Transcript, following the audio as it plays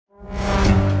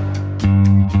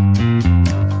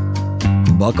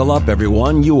Buckle up,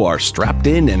 everyone. You are strapped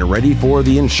in and ready for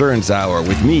the Insurance Hour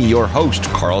with me, your host,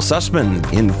 Karl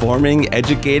Susman, informing,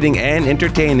 educating, and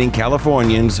entertaining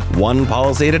Californians one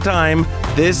policy at a time.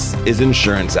 This is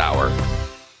Insurance Hour.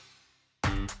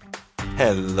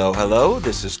 Hello.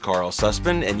 This is Karl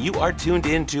Susman, and you are tuned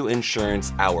in to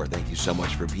Insurance Hour. Thank you so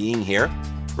much for being here.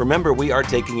 Remember, we are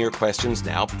taking your questions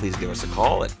now. Please give us a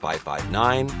call at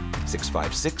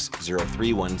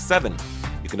 559-656-0317.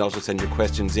 You can also send your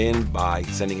questions in by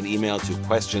sending an email to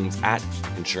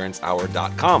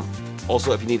questions@insurancehour.com.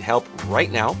 Also, if you need help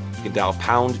right now, you can dial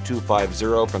pound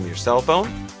 250 from your cell phone,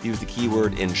 use the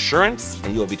keyword insurance,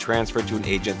 and you will be transferred to an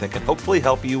agent that can hopefully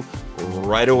help you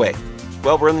right away.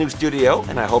 Well, we're in the new studio,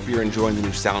 and I hope you're enjoying the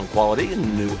new sound quality and the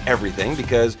new everything,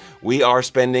 because we are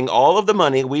spending all of the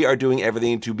money. We are doing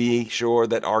everything to be sure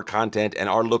that our content and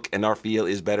our look and our feel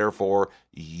is better for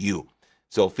you.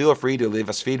 So feel free to leave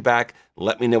us feedback.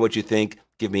 Let me know what you think.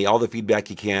 Give me all the feedback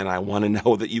you can. I want to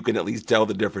know that you can at least tell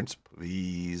the difference,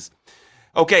 please.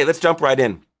 Okay, let's jump right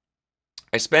in.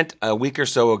 I spent a week or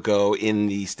so ago in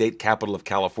the state capital of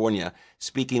California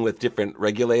speaking with different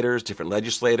regulators, different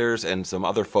legislators, and some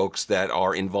other folks that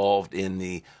are involved in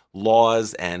the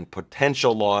laws and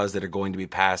potential laws that are going to be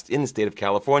passed in the state of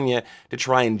California to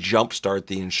try and jumpstart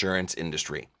the insurance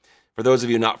industry. For those of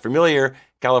you not familiar,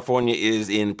 California is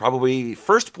in probably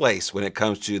first place when it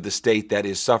comes to the state that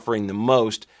is suffering the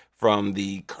most from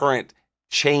the current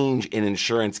change in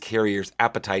insurance carriers'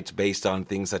 appetites based on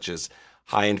things such as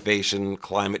high inflation,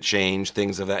 climate change,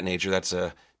 things of that nature. That's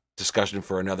a discussion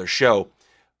for another show.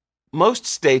 Most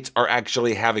states are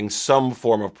actually having some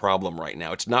form of problem right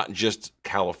now. It's not just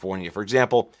California. For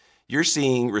example, you're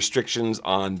seeing restrictions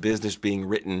on business being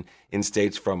written in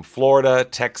states from Florida,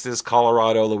 Texas,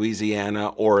 Colorado, Louisiana,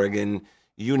 Oregon,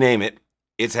 you name it,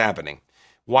 it's happening.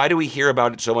 Why do we hear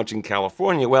about it so much in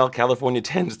California? Well, California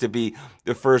tends to be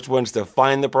the first ones to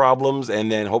find the problems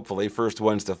and then hopefully first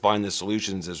ones to find the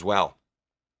solutions as well.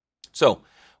 So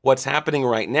what's happening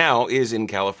right now is in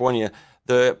California,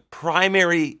 the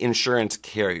primary insurance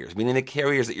carriers, meaning the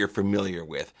carriers that you're familiar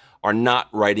with, are not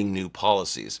writing new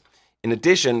policies. In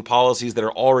addition, policies that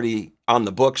are already on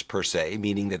the books per se,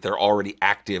 meaning that they're already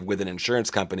active with an insurance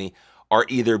company, are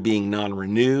either being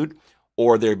non-renewed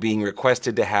or they're being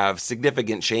requested to have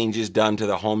significant changes done to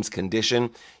the home's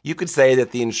condition. You could say that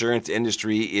the insurance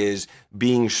industry is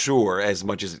being sure, as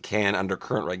much as it can under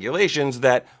current regulations,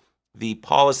 that the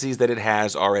policies that it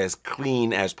has are as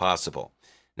clean as possible.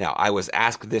 Now, I was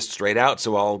asked this straight out,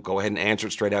 so I'll go ahead and answer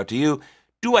it straight out to you.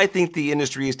 Do I think the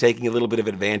industry is taking a little bit of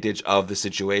advantage of the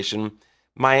situation?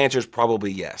 My answer is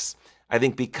probably yes. I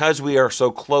think because we are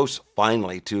so close,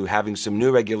 finally, to having some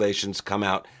new regulations come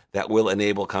out that will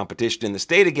enable competition in the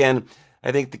state again,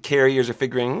 I think the carriers are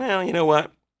figuring, well, you know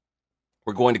what?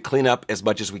 We're going to clean up as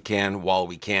much as we can while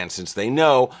we can, since they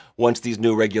know once these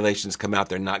new regulations come out,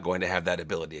 they're not going to have that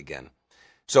ability again.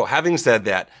 So having said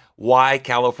that, why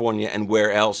California and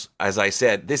where else? As I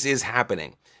said, this is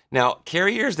happening. Now,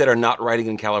 carriers that are not writing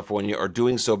in California are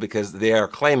doing so because they are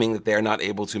claiming that they are not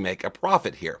able to make a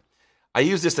profit here. I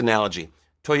use this analogy.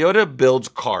 Toyota builds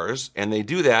cars, and they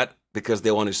do that because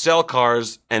they want to sell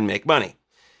cars and make money.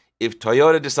 If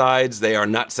Toyota decides they are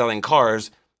not selling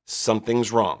cars,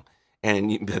 something's wrong.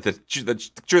 And the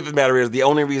truth of the matter is, the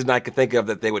only reason I could think of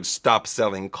that they would stop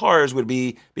selling cars would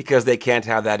be because they can't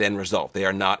have that end result. They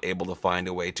are not able to find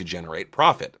a way to generate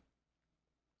profit.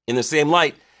 In the same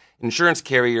light, insurance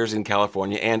carriers in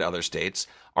California and other states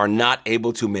are not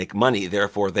able to make money.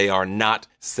 Therefore, they are not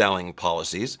selling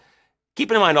policies.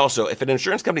 Keep in mind also, if an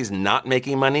insurance company is not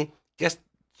making money, guess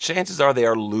chances are they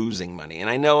are losing money. And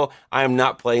I know I am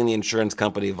not playing the insurance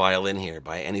company violin here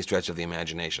by any stretch of the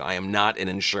imagination. I am not an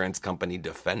insurance company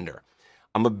defender.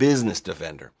 I'm a business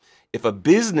defender. If a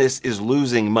business is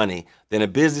losing money, then a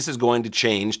business is going to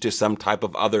change to some type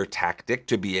of other tactic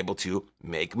to be able to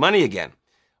make money again.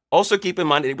 Also keep in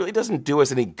mind, it really doesn't do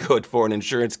us any good for an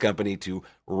insurance company to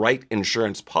write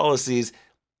insurance policies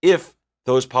if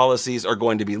those policies are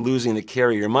going to be losing the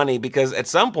carrier money, because at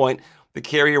some point, the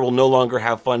carrier will no longer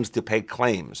have funds to pay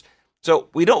claims. So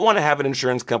we don't want to have an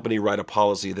insurance company write a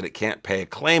policy that it can't pay a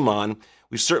claim on.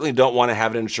 We certainly don't want to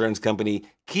have an insurance company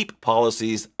keep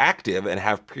policies active and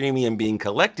have premium being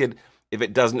collected if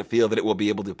it doesn't feel that it will be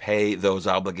able to pay those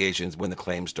obligations when the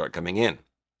claims start coming in.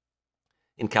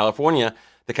 In California,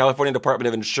 the California Department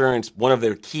of Insurance, one of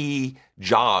their key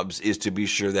jobs is to be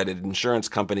sure that insurance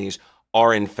companies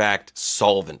are in fact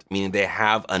solvent, meaning they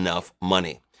have enough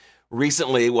money.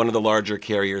 Recently, one of the larger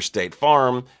carriers, State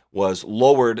Farm, was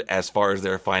lowered as far as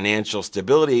their financial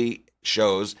stability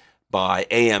shows by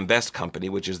AM Best Company,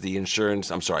 which is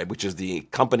the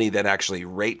company that actually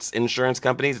rates insurance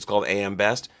companies. It's called AM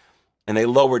Best. And they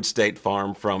lowered State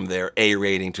Farm from their A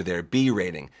rating to their B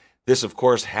rating. This, of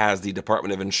course, has the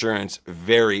Department of Insurance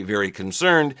very, very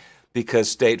concerned because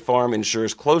State Farm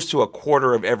insures close to a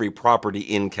quarter of every property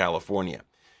in California.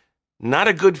 Not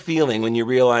a good feeling when you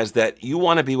realize that you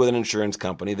want to be with an insurance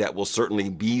company that will certainly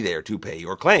be there to pay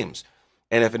your claims.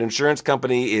 And if an insurance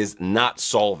company is not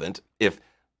solvent, if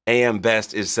AM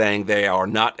Best is saying they are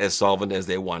not as solvent as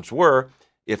they once were,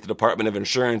 if the Department of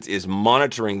Insurance is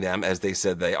monitoring them as they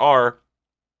said they are,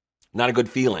 not a good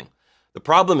feeling. The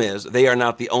problem is they are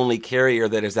not the only carrier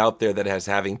that is out there that is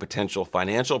having potential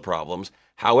financial problems.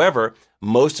 However,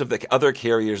 most of the other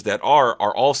carriers that are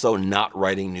also not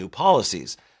writing new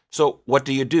policies. So what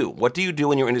do you do? What do you do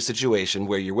when you're in a situation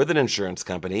where you're with an insurance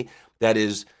company that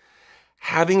is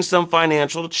having some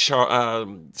financial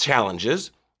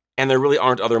challenges and there really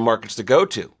aren't other markets to go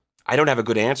to? I don't have a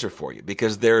good answer for you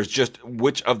because there's just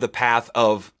which of the path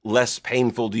of less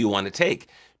painful do you want to take?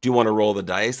 Do you want to roll the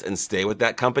dice and stay with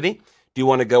that company? Do you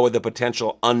want to go with a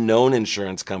potential unknown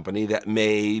insurance company that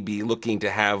may be looking to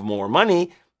have more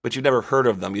money, but you've never heard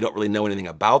of them? You don't really know anything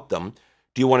about them.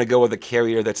 Do you want to go with a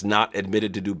carrier that's not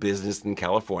admitted to do business in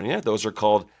California? Those are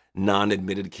called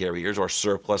non-admitted carriers or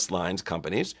surplus lines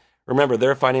companies. Remember,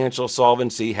 their financial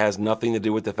solvency has nothing to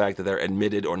do with the fact that they're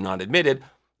admitted or not admitted.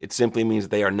 It simply means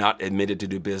they are not admitted to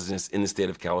do business in the state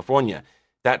of California.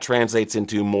 That translates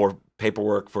into more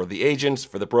paperwork for the agents,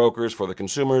 for the brokers, for the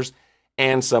consumers,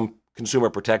 and some consumer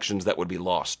protections that would be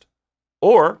lost.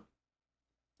 Or,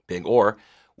 big or,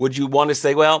 would you want to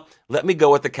say, well, let me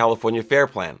go with the California Fair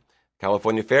Plan?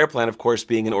 California Fair Plan, of course,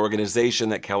 being an organization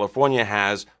that California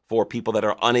has for people that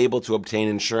are unable to obtain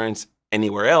insurance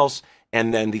anywhere else,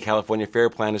 and then the California Fair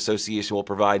Plan Association will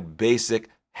provide basic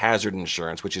hazard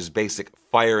insurance, which is basic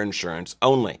fire insurance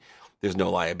only. There's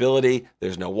no liability,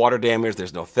 there's no water damage,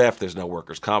 there's no theft, there's no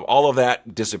workers' comp. All of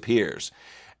that disappears.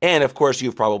 And of course,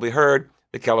 you've probably heard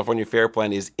the California Fair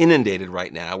Plan is inundated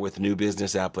right now with new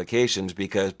business applications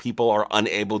because people are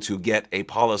unable to get a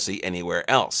policy anywhere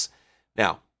else.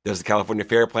 Now, does the California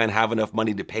Fair Plan have enough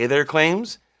money to pay their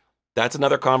claims? That's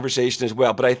another conversation as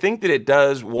well, but I think that it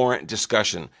does warrant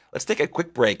discussion. Let's take a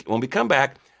quick break. When we come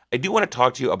back, I do want to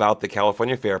talk to you about the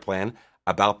California Fair Plan,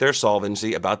 about their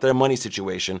solvency, about their money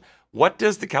situation. What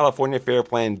does the California Fair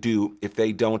Plan do if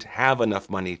they don't have enough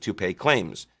money to pay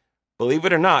claims? Believe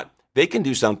it or not, they can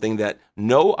do something that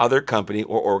no other company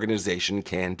or organization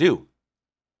can do.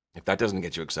 If that doesn't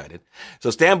get you excited.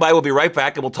 So stand by. We'll be right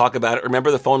back and we'll talk about it.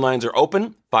 Remember, the phone lines are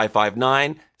open,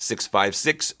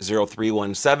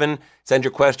 559-656-0317. Send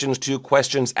your questions to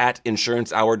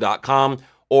questions@insurancehour.com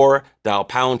or dial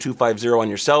pound 250 on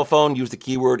your cell phone. Use the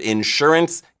keyword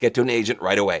insurance. Get to an agent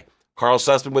right away. Karl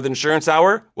Susman with Insurance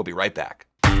Hour. We'll be right back.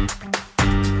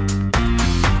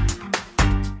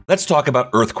 Let's talk about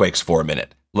earthquakes for a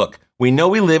minute. Look, we know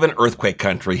we live in earthquake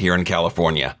country here in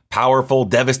California. Powerful,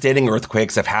 devastating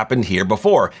earthquakes have happened here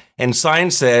before, and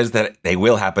science says that they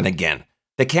will happen again.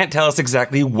 They can't tell us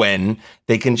exactly when,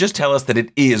 they can just tell us that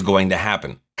it is going to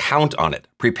happen. Count on it.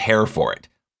 Prepare for it.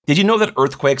 Did you know that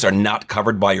earthquakes are not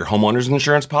covered by your homeowner's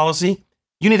insurance policy?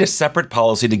 You need a separate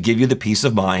policy to give you the peace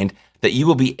of mind that you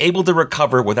will be able to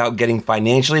recover without getting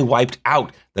financially wiped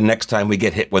out the next time we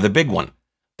get hit with a big one.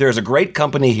 There is a great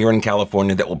company here in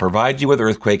California that will provide you with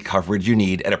earthquake coverage you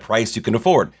need at a price you can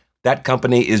afford. That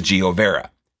company is GeoVera.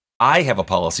 I have a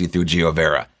policy through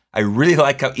GeoVera. I really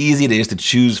like how easy it is to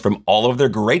choose from all of their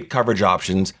great coverage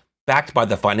options, backed by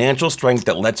the financial strength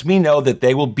that lets me know that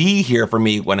they will be here for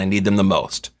me when I need them the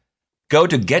most. Go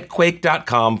to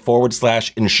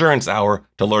getquake.com/insurance hour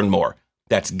to learn more.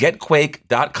 That's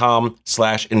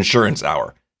getquake.com/insurance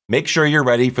hour. Make sure you're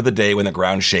ready for the day when the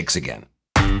ground shakes again.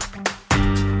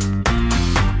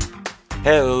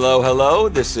 Hello.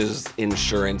 This is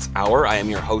Insurance Hour. I am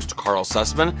your host, Karl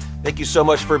Susman. Thank you so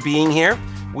much for being here.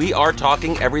 We are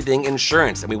talking everything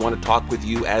insurance, and we want to talk with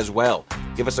you as well.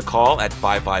 Give us a call at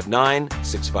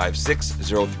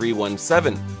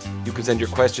 559-656-0317. You can send your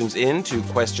questions in to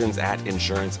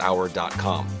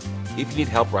questions@insurancehour.com. If you need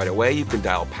help right away, you can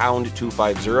dial pound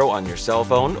 250 on your cell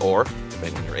phone, or,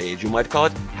 depending on your age, you might call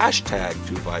it hashtag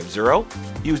 250.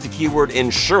 Use the keyword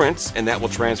insurance, and that will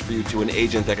transfer you to an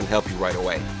agent that can help you right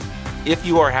away. If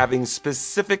you are having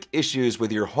specific issues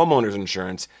with your homeowner's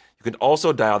insurance, you can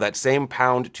also dial that same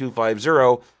pound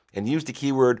 250 and use the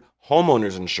keyword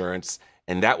homeowner's insurance,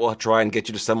 and that will try and get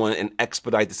you to someone and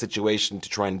expedite the situation to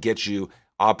try and get you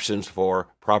options for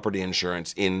property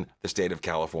insurance in the state of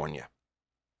California.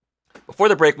 Before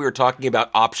the break, we were talking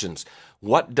about options.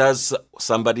 What does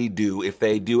somebody do if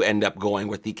they do end up going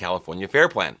with the California Fair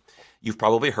Plan? You've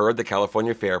probably heard the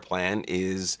California Fair Plan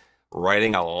is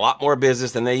writing a lot more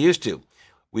business than they used to.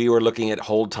 We were looking at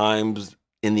hold times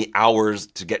in the hours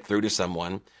to get through to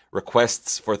someone.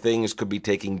 Requests for things could be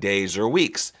taking days or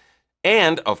weeks.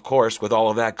 And, of course, with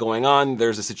all of that going on,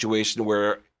 there's a situation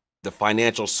where the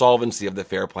financial solvency of the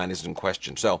Fair Plan is in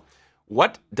question. So,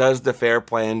 what does the Fair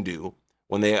Plan do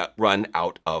when they run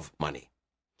out of money?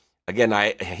 Again,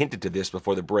 I hinted to this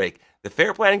before the break. The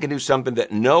Fair Plan can do something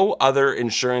that no other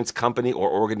insurance company or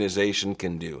organization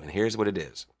can do. And here's what it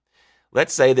is.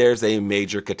 Let's say there's a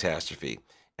major catastrophe,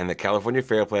 and the California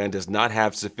Fair Plan does not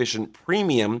have sufficient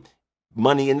premium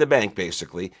money in the bank,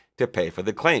 basically, to pay for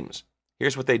the claims.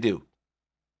 Here's what they do.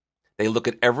 They look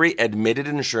at every admitted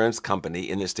insurance company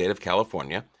in the state of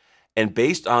California, and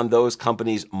based on those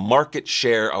companies' market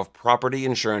share of property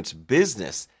insurance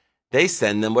business, they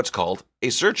send them what's called a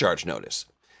surcharge notice.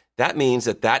 That means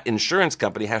that that insurance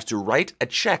company has to write a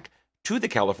check to the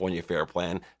California Fair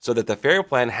Plan so that the Fair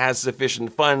Plan has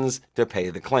sufficient funds to pay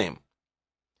the claim.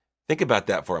 Think about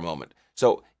that for a moment.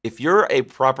 So if you're a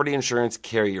property insurance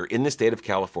carrier in the state of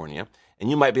California, and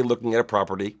you might be looking at a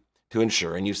property to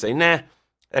insure, and you say, nah,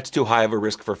 that's too high of a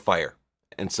risk for fire,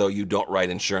 and so you don't write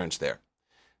insurance there.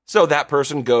 So that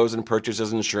person goes and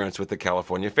purchases insurance with the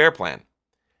California Fair Plan.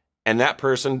 And that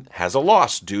person has a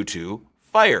loss due to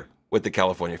fire with the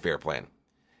California Fair Plan.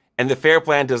 And the Fair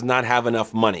Plan does not have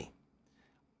enough money.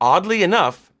 Oddly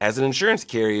enough, as an insurance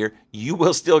carrier, you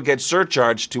will still get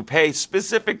surcharged to pay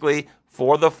specifically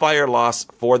for the fire loss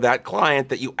for that client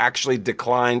that you actually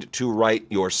declined to write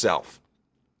yourself.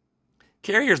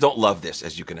 Carriers don't love this,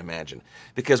 as you can imagine,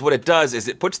 because what it does is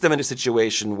it puts them in a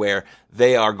situation where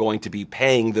they are going to be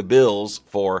paying the bills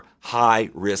for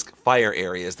high-risk fire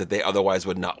areas that they otherwise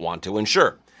would not want to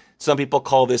insure. Some people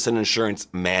call this an insurance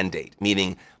mandate,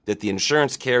 meaning that the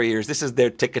insurance carriers, this is their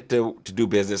ticket to do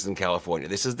business in California.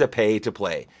 This is the pay to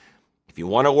play. If you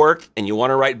want to work and you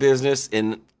want to write business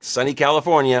in sunny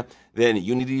California, then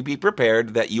you need to be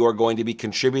prepared that you are going to be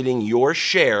contributing your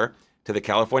share to the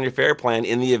California Fair Plan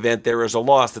in the event there is a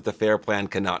loss that the Fair Plan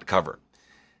cannot cover.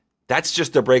 That's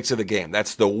just the breaks of the game.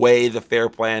 That's the way the Fair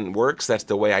Plan works. That's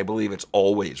the way I believe it's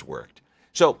always worked.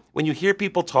 So when you hear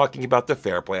people talking about the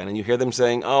Fair Plan and you hear them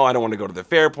saying, oh, I don't want to go to the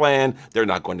Fair Plan, they're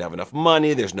not going to have enough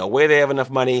money, there's no way they have enough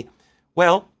money.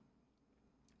 Well,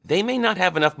 they may not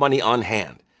have enough money on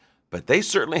hand, but they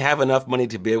certainly have enough money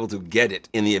to be able to get it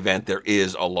in the event there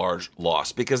is a large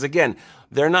loss. Because again,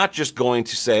 they're not just going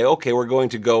to say, okay, we're going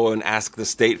to go and ask the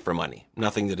state for money.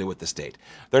 Nothing to do with the state.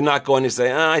 They're not going to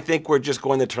say, I think we're just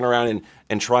going to turn around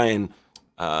and try and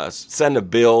send a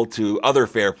bill to other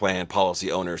Fair Plan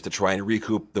policy owners to try and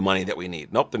recoup the money that we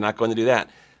need. Nope, they're not going to do that.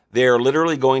 They're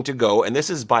literally going to go, and this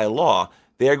is by law,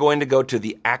 they are going to go to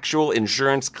the actual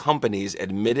insurance companies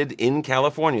admitted in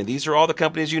California. These are all the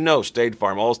companies you know, State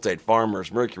Farm, Allstate,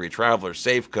 Farmers, Mercury, Travelers,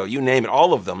 Safeco, you name it,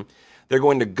 all of them. They're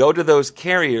going to go to those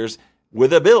carriers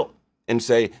with a bill and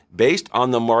say, based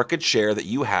on the market share that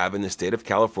you have in the state of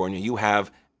California, you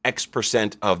have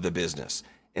X% of the business.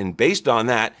 And based on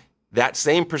that, that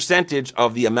same percentage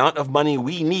of the amount of money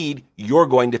we need, you're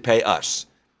going to pay us.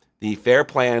 The Fair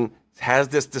Plan has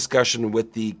this discussion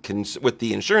with the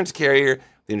insurance carrier.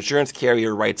 The insurance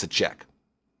carrier writes a check.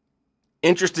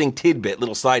 Interesting tidbit,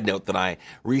 little side note that I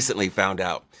recently found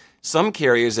out. Some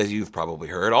carriers, as you've probably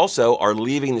heard, also are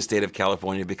leaving the state of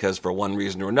California because for one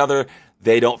reason or another,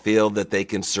 they don't feel that they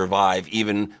can survive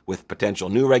even with potential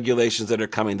new regulations that are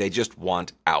coming. They just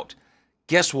want out.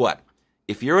 Guess what?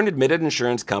 If you're an admitted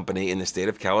insurance company in the state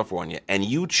of California and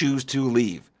you choose to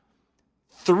leave,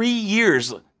 3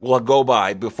 years will go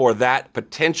by before that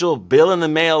potential bill in the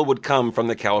mail would come from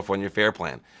the California Fair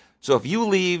Plan. So if you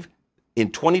leave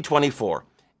in 2024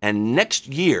 and next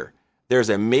year there's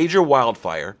a major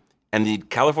wildfire and the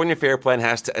California Fair Plan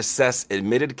has to assess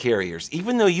admitted carriers,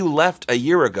 even though you left a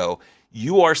year ago,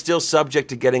 you are still subject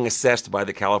to getting assessed by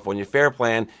the California Fair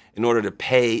Plan in order to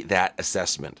pay that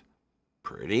assessment.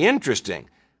 Pretty interesting.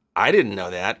 I didn't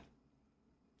know that.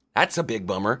 That's a big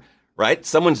bummer, right?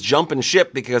 Someone's jumping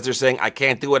ship because they're saying, I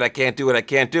can't do it, I can't do it, I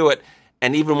can't do it.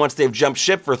 And even once they've jumped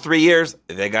ship for 3 years,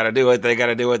 they got to do it, they got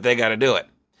to do it, they got to do it.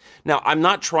 Now, I'm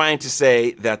not trying to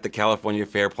say that the California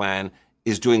Fair Plan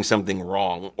is doing something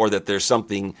wrong or that there's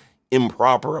something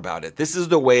improper about it. This is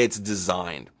the way it's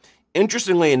designed.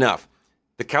 Interestingly enough,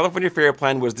 the California Fair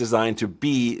Plan was designed to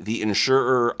be the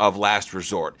insurer of last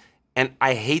resort. And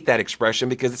I hate that expression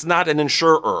because it's not an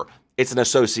insurer. It's an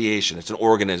association. It's an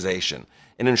organization.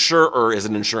 An insurer is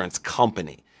an insurance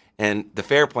company. And the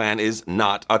Fair Plan is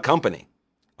not a company.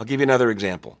 I'll give you another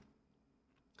example.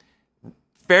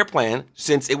 fair plan,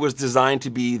 since it was designed to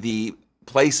be the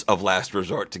place of last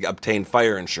resort to obtain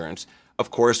fire insurance, of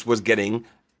course, was getting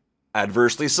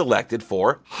adversely selected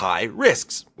for high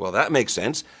risks. Well, that makes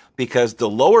sense because the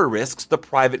lower risks, the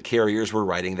private carriers were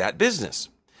writing that business.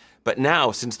 But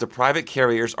now, since the private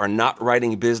carriers are not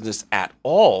writing business at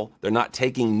all, they're not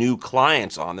taking new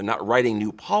clients on, they're not writing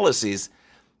new policies,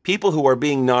 people who are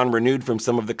being non-renewed from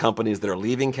some of the companies that are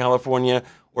leaving California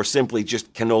or simply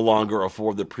just can no longer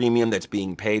afford the premium that's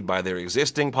being paid by their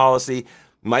existing policy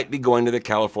might be going to the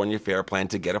California Fair Plan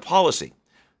to get a policy.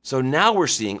 So now we're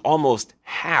seeing almost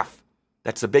half,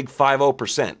 that's a big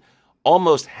 50%,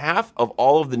 almost half of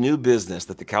all of the new business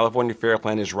that the California Fair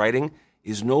Plan is writing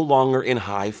is no longer in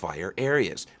high fire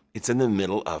areas. It's in the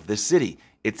middle of the city.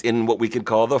 It's in what we could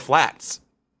call the flats.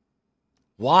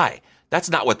 Why? That's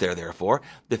not what they're there for.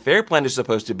 The Fair Plan is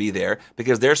supposed to be there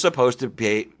because they're supposed to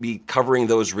be covering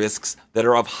those risks that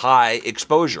are of high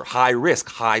exposure, high risk,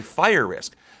 high fire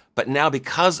risk. But now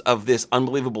because of this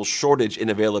unbelievable shortage in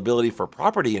availability for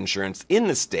property insurance in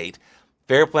the state,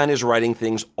 Fair Plan is writing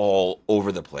things all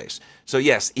over the place. So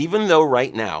yes, even though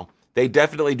right now they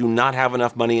definitely do not have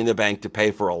enough money in the bank to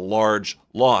pay for a large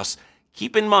loss,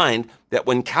 keep in mind that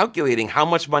when calculating how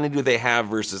much money do they have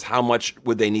versus how much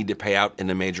would they need to pay out in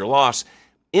a major loss,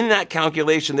 in that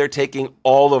calculation, they're taking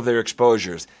all of their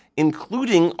exposures,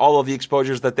 including all of the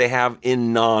exposures that they have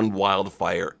in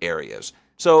non-wildfire areas.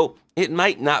 So it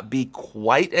might not be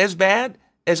quite as bad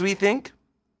as we think,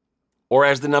 or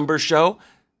as the numbers show.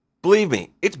 Believe me,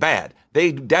 it's bad.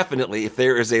 They definitely, if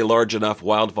there is a large enough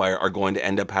wildfire, are going to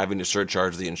end up having to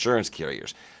surcharge the insurance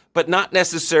carriers. But not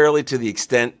necessarily to the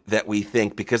extent that we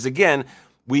think, because again,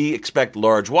 we expect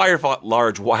large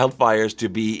wildfires to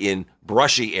be in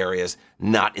brushy areas,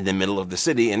 not in the middle of the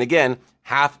city. And again,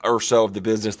 half or so of the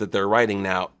business that they're writing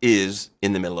now is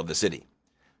in the middle of the city.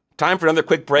 Time for another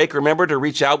quick break. Remember to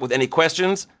reach out with any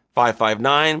questions,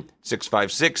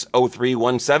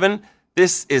 559-656-0317.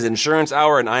 This is Insurance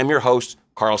Hour, and I'm your host,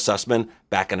 Karl Susman.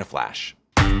 Back in a flash.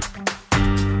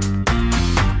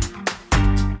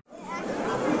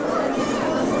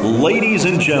 Ladies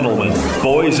and gentlemen,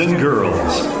 boys and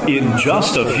girls, in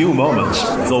just a few moments,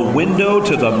 the Window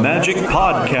to the Magic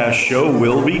podcast show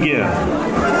will begin.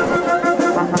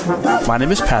 My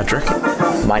name is Patrick.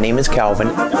 My name is Calvin.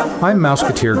 I'm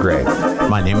Mouseketeer Gray.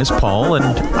 My name is Paul, and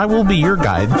I will be your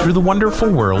guide through the wonderful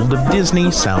world of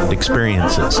Disney sound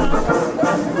experiences.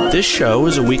 This show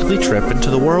is a weekly trip into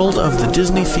the world of the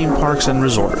Disney theme parks and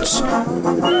resorts.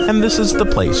 And this is the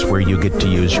place where you get to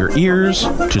use your ears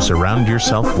to surround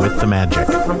yourself with the magic.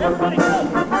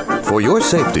 For your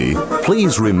safety,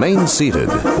 please remain seated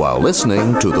while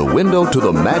listening to the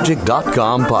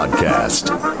windowtothemagic.com podcast.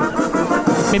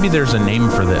 Maybe there's a name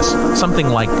for this, something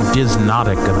like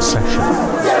Disnotic obsession.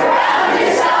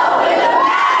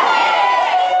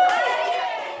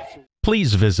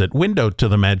 Please visit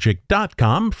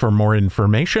windowtothemagic.com for more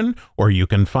information, or you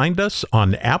can find us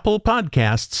on Apple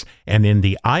Podcasts and in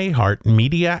the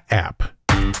iHeartMedia app.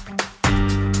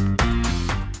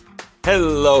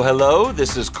 Hello.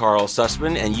 This is Karl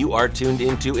Susman, and you are tuned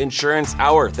into Insurance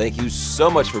Hour. Thank you so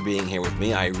much for being here with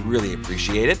me. I really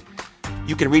appreciate it.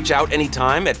 You can reach out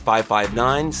anytime at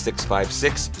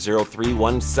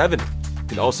 559-656-0317. You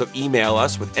can also email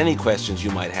us with any questions you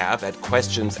might have at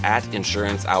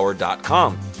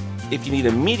questions@insurancehour.com. If you need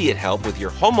immediate help with your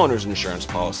homeowners insurance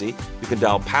policy, you can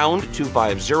dial pound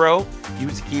 250,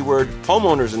 use the keyword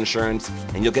homeowners insurance,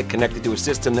 and you'll get connected to a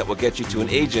system that will get you to an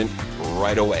agent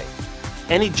right away.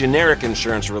 Any generic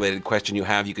insurance-related question you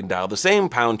have, you can dial the same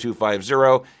pound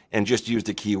 250 and just use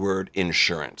the keyword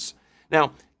insurance.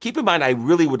 Now, keep in mind, I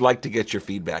really would like to get your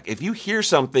feedback. If you hear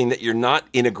something that you're not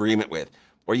in agreement with,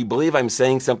 or you believe I'm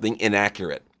saying something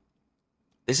inaccurate,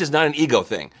 this is not an ego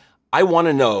thing. I want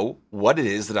to know what it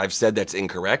is that I've said that's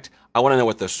incorrect. I want to know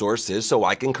what the source is so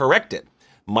I can correct it.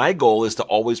 My goal is to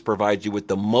always provide you with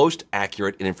the most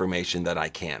accurate information that I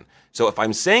can. So if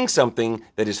I'm saying something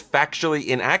that is factually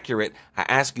inaccurate, I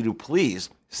ask you to please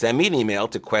send me an email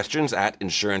to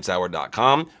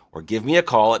questions@insurancehour.com or give me a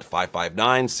call at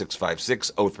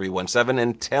 559-656-0317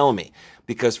 and tell me.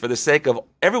 Because for the sake of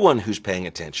everyone who's paying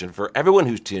attention, for everyone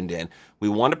who's tuned in, we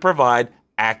want to provide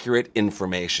accurate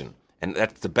information. And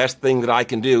that's the best thing that I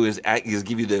can do is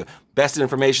give you the best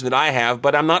information that I have,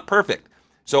 but I'm not perfect.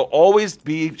 So always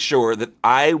be sure that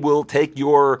I will take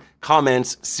your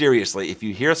comments seriously. If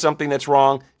you hear something that's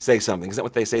wrong, say something. Isn't that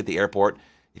what they say at the airport?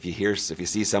 If you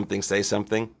see something, say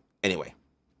something. Anyway,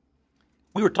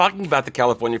 We were talking about the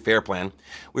California Fair Plan.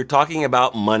 We were talking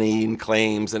about money and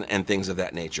claims and things of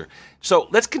that nature. So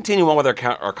let's continue on with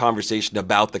our conversation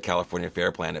about the California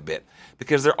Fair Plan a bit,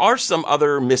 because there are some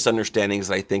other misunderstandings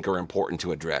that I think are important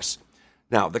to address.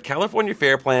 Now, the California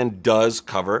Fair Plan does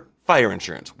cover fire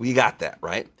insurance. We got that,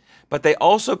 right? But they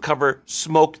also cover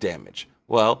smoke damage.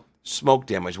 Well, smoke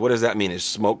damage, what does that mean? Is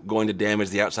smoke going to damage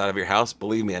the outside of your house?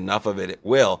 Believe me, enough of it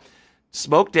will.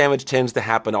 Smoke damage tends to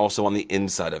happen also on the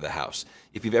inside of the house.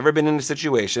 If you've ever been in a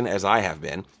situation, as I have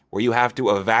been, where you have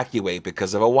to evacuate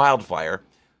because of a wildfire,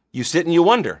 you sit and you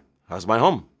wonder, how's my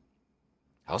home?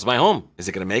 How's my home? Is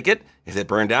it going to make it? Is it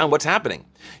burned down? What's happening?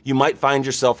 You might find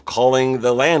yourself calling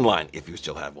the landline, if you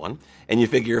still have one, and you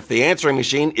figure if the answering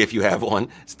machine, if you have one,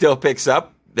 still picks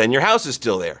up, then your house is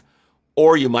still there.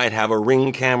 Or you might have a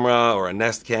Ring camera or a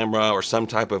Nest camera or some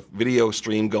type of video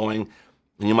stream going,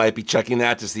 and you might be checking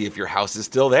that to see if your house is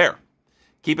still there.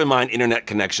 Keep in mind, internet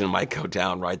connection might go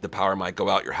down, right? The power might go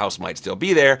out, your house might still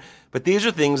be there. But these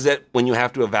are things that when you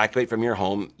have to evacuate from your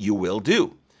home, you will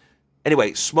do.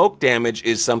 Anyway, smoke damage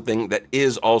is something that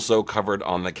is also covered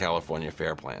on the California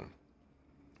Fair Plan.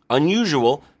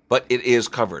 Unusual, but it is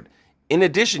covered. In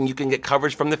addition, you can get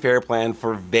coverage from the Fair Plan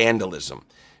for vandalism.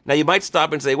 Now, you might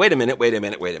stop and say, wait a minute.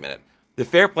 The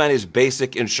Fair Plan is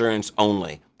basic insurance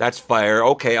only. That's fire.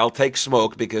 Okay, I'll take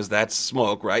smoke because that's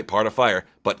smoke, right? Part of fire.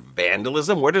 But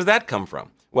vandalism, where does that come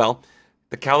from? Well,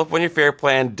 the California Fair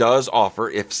Plan does offer,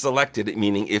 if selected,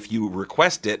 meaning if you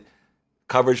request it,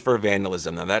 coverage for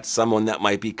vandalism. Now, that's someone that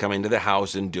might be coming to the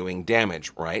house and doing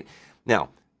damage, right? Now,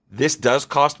 this does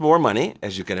cost more money,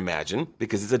 as you can imagine,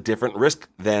 because it's a different risk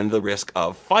than the risk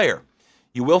of fire.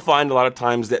 You will find a lot of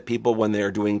times that people, when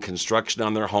they're doing construction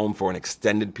on their home for an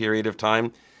extended period of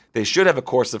time, they should have a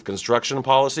course of construction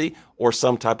policy or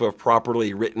some type of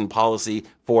properly written policy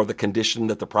for the condition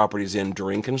that the property is in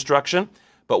during construction.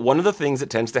 But one of the things that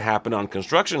tends to happen on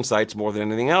construction sites more than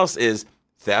anything else is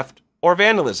theft or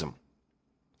vandalism.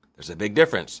 There's a big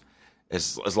difference.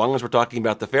 As long as we're talking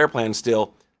about the Fair Plan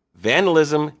still,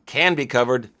 vandalism can be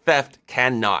covered, theft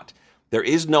cannot. There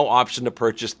is no option to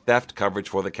purchase theft coverage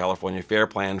for the California Fair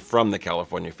Plan from the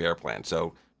California Fair Plan,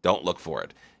 so don't look for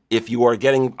it. If you are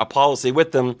getting a policy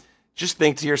with them, just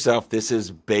think to yourself, this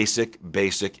is basic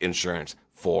insurance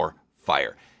for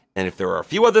fire. And if there are a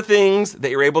few other things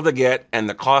that you're able to get and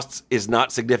the cost is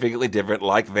not significantly different,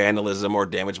 like vandalism or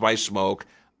damage by smoke,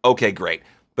 okay, great.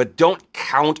 But don't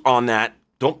count on that.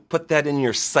 Don't put that in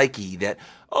your psyche that,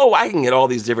 oh, I can get all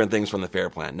these different things from the Fair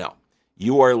Plan. No.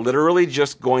 You are literally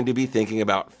just going to be thinking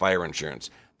about fire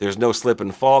insurance. There's no slip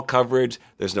and fall coverage.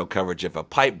 There's no coverage if a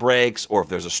pipe breaks or if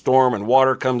there's a storm and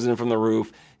water comes in from the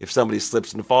roof. If somebody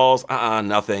slips and falls,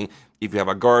 nothing. If you have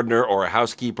a gardener or a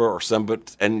housekeeper or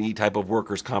any type of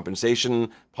workers' compensation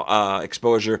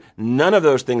exposure, none of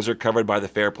those things are covered by the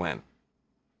Fair Plan.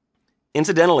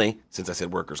 Incidentally, since I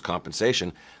said workers'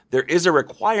 compensation, there is a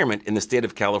requirement in the state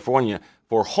of California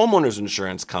for homeowners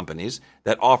insurance companies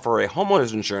that offer a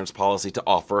homeowners insurance policy to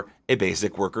offer a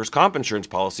basic workers' comp insurance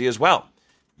policy as well.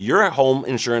 Your home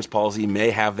insurance policy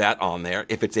may have that on there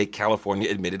if it's a California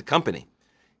admitted company.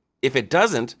 If it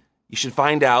doesn't, you should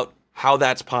find out how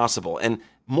that's possible. And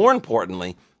more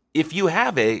importantly, if you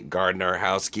have a gardener,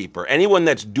 housekeeper, anyone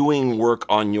that's doing work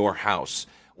on your house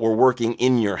or working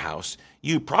in your house,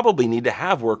 you probably need to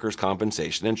have workers'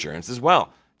 compensation insurance as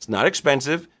well. It's not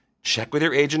expensive. Check with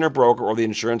your agent or broker or the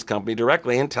insurance company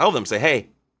directly and tell them, say, hey,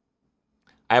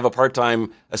 I have a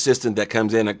part-time assistant that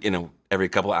comes in, every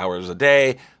couple of hours a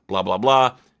day, blah, blah,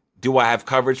 blah. Do I have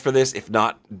coverage for this? If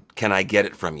not, can I get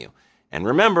it from you? And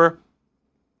remember,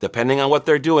 depending on what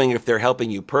they're doing, if they're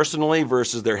helping you personally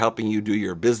versus they're helping you do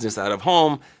your business out of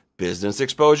home, business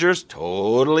exposures,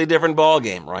 totally different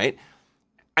ballgame, right?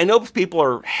 I know people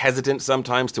are hesitant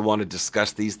sometimes to want to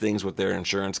discuss these things with their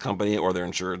insurance company or their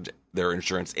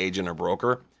insurance agent or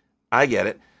broker. I get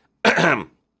it.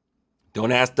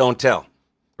 Don't ask, don't tell,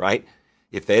 right?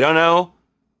 If they don't know,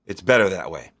 it's better that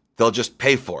way. They'll just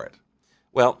pay for it.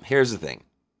 Well, here's the thing.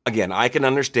 Again, I can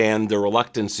understand the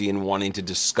reluctancy in wanting to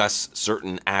discuss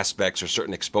certain aspects or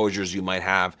certain exposures you might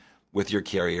have with your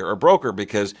carrier or broker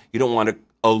because you don't want to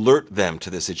alert them to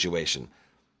the situation.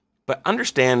 But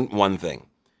understand one thing.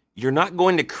 You're not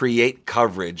going to create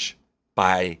coverage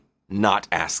by not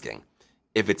asking.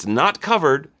 If it's not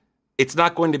covered, it's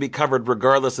not going to be covered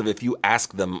regardless of if you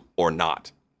ask them or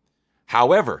not.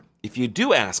 However, if you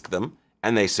do ask them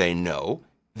and they say no,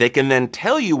 they can then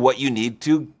tell you what you need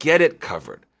to get it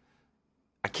covered.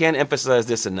 I can't emphasize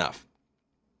this enough.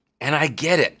 And I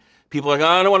get it. People are like, oh,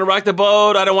 I don't want to rock the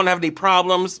boat. I don't want to have any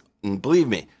problems. And believe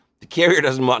me, the carrier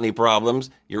doesn't want any problems.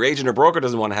 Your agent or broker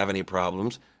doesn't want to have any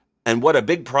problems. And what a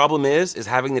big problem is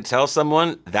having to tell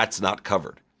someone that's not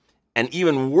covered. And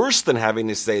even worse than having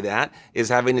to say that is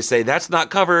having to say that's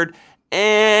not covered,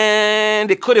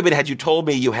 and it could have been had you told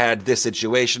me you had this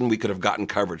situation, we could have gotten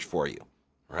coverage for you,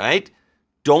 right?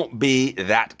 Don't be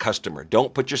that customer.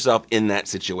 Don't put yourself in that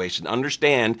situation.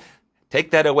 Understand,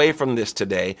 take that away from this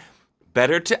today.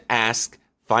 Better to ask,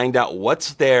 find out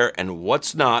what's there and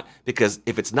what's not, because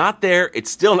if it's not there, it's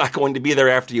still not going to be there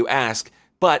after you ask,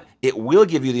 but it will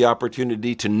give you the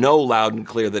opportunity to know loud and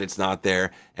clear that it's not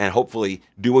there and hopefully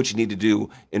do what you need to do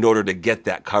in order to get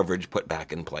that coverage put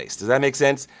back in place. Does that make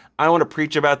sense? I don't want to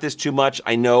preach about this too much.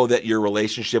 I know that your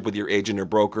relationship with your agent or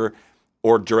broker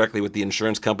or directly with the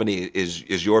insurance company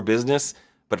is your business.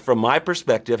 But from my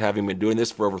perspective, having been doing this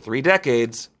for over 3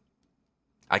 decades,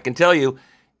 I can tell you,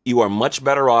 you are much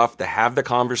better off to have the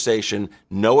conversation,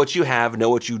 know what you have,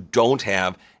 know what you don't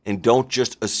have, and don't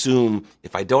just assume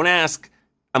if I don't ask,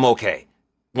 I'm okay.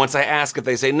 Once I ask, if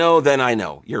they say no, then I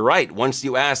know. You're right. Once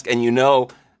you ask and you know,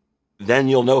 then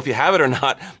you'll know if you have it or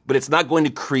not, but it's not going to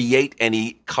create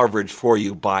any coverage for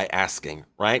you by asking,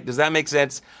 right? Does that make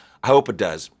sense? I hope it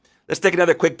does. Let's take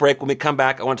another quick break. When we come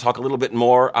back, I want to talk a little bit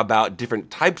more about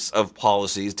different types of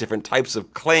policies, different types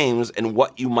of claims, and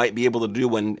what you might be able to do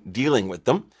when dealing with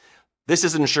them. This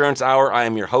is Insurance Hour. I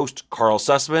am your host, Karl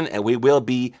Susman, and we will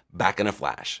be back in a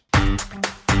flash.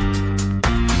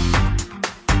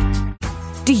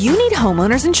 Do you need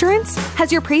homeowners insurance?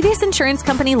 Has your previous insurance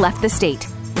company left the state,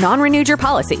 non-renewed your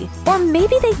policy, or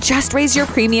maybe they just raised your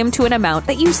premium to an amount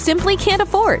that you simply can't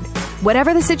afford?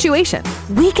 Whatever the situation,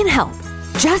 we can help.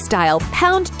 Just dial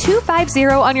pound 250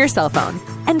 on your cell phone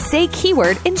and say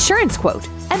keyword insurance quote,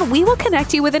 and we will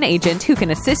connect you with an agent who can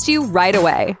assist you right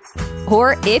away.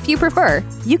 Or if you prefer,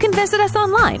 you can visit us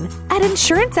online at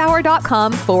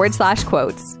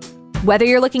insurancehour.com/quotes. Whether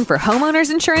you're looking for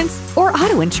homeowners insurance or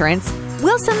auto insurance,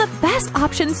 we'll send the best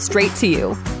options straight to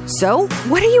you. So,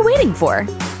 what are you waiting for?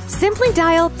 Simply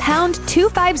dial pound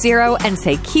 250 and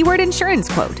say keyword insurance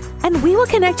quote, and we will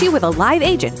connect you with a live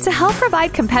agent to help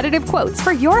provide competitive quotes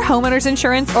for your homeowners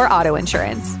insurance or auto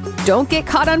insurance. Don't get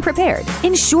caught unprepared.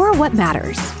 Insure what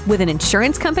matters with an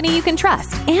insurance company you can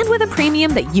trust and with a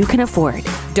premium that you can afford.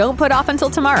 Don't put off until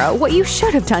tomorrow what you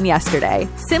should have done yesterday.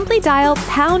 Simply dial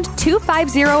pound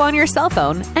 250 on your cell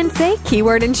phone and say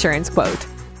keyword insurance quote.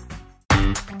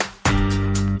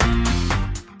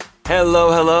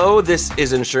 Hello. This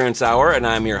is Insurance Hour, and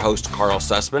I'm your host, Karl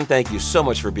Susman. Thank you so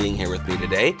much for being here with me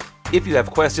today. If you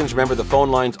have questions, remember the phone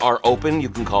lines are open. You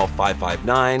can call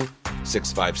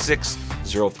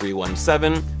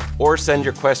 559-656-0317 or send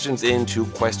your questions in to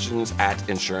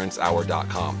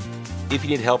questions@insurancehour.com. If you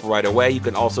need help right away, you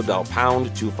can also dial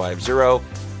pound 250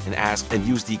 and ask and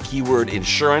use the keyword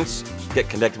insurance. Get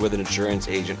connected with an insurance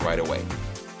agent right away.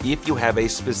 If you have a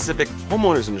specific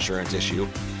homeowners insurance issue,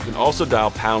 you can also dial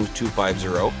pound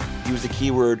 250, use the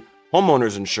keyword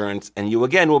homeowners insurance, and you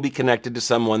again will be connected to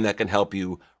someone that can help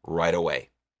you right away.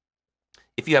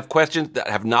 If you have questions that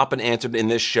have not been answered in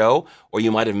this show, or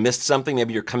you might have missed something,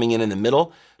 maybe you're coming in the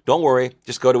middle, don't worry,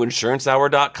 just go to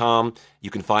insurancehour.com. You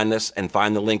can find us and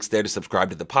find the links there to subscribe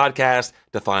to the podcast,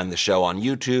 to find the show on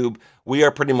YouTube. We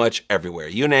are pretty much everywhere.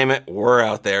 You name it, we're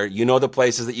out there. You know the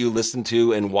places that you listen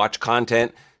to and watch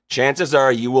content. Chances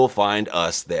are you will find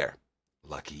us there.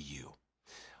 Lucky you.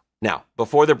 Now,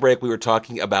 before the break, we were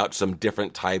talking about some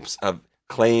different types of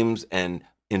claims and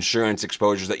insurance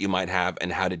exposures that you might have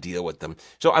and how to deal with them.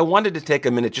 So I wanted to take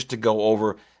a minute just to go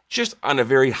over, just on a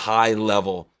very high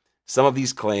level, some of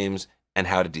these claims and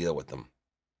how to deal with them.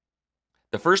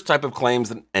 The first type of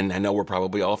claims, and I know we're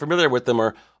probably all familiar with them,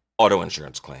 are auto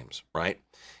insurance claims, right?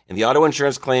 And the auto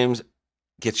insurance claims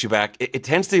gets you back. It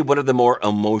tends to be one of the more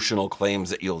emotional claims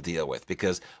that you'll deal with,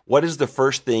 because what is the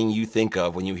first thing you think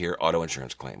of when you hear auto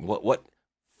insurance claim? What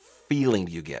feeling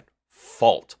do you get?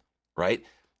 Fault, right?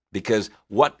 Because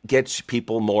what gets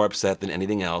people more upset than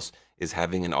anything else is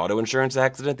having an auto insurance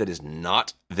accident that is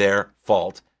not their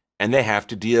fault, and they have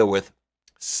to deal with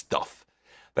stuff.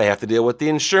 They have to deal with the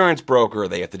insurance broker.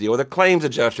 They have to deal with a claims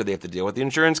adjuster. They have to deal with the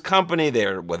insurance company.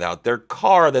 They're without their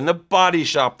car, then the body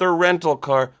shop, their rental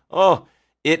car. Oh,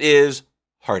 it is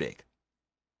heartache.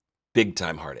 Big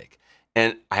time heartache.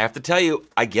 And I have to tell you,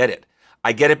 I get it.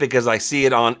 I get it because I see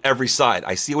it on every side.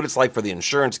 I see what it's like for the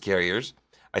insurance carriers.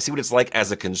 I see what it's like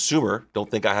as a consumer.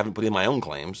 Don't think I haven't put in my own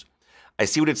claims. I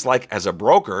see what it's like as a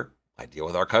broker. I deal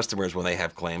with our customers when they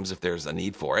have claims if there's a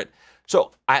need for it.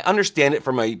 So I understand it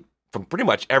from pretty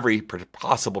much every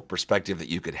possible perspective that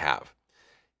you could have.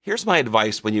 Here's my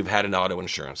advice when you've had an auto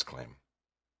insurance claim.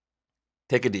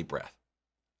 Take a deep breath.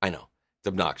 I know, it's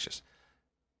obnoxious.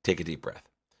 Take a deep breath.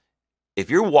 If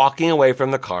you're walking away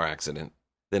from the car accident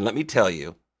then let me tell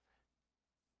you,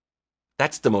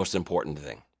 that's the most important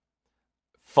thing.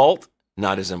 Fault,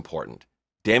 not as important.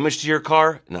 Damage to your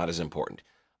car, not as important.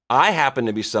 I happen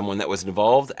to be someone that was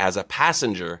involved as a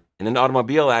passenger in an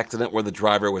automobile accident where the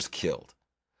driver was killed.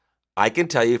 I can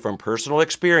tell you from personal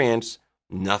experience,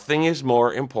 nothing is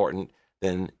more important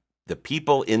than the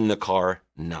people in the car,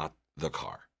 not the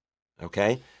car.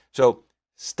 Okay? So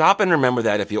stop and remember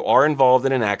that if you are involved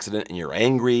in an accident and you're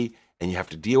angry and you have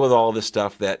to deal with all this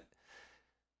stuff, that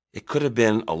it could have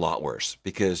been a lot worse,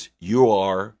 because you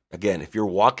are, again, if you're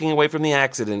walking away from the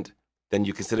accident, then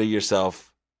you consider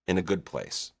yourself in a good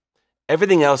place.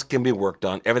 Everything else can be worked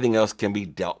on. Everything else can be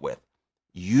dealt with.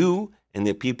 You and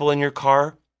the people in your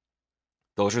car,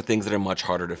 those are things that are much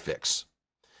harder to fix.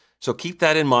 So keep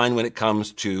that in mind when it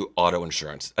comes to auto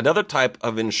insurance. Another type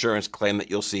of insurance claim that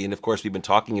you'll see, and of course we've been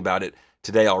talking about it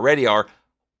today already, are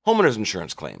homeowners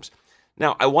insurance claims.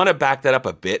 Now, I want to back that up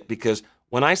a bit, because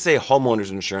when I say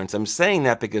homeowners insurance, I'm saying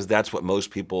that because that's what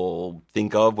most people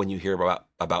think of when you hear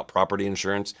about property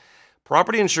insurance.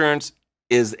 Property insurance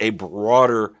is a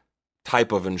broader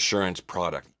type of insurance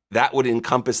product. That would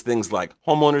encompass things like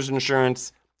homeowners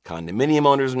insurance, condominium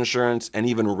owners insurance, and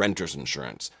even renters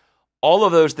insurance. All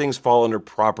of those things fall under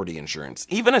property insurance.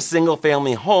 Even a single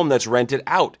family home that's rented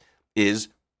out is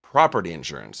property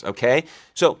insurance, okay?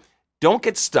 So don't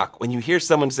get stuck when you hear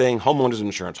someone saying homeowners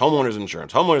insurance, homeowners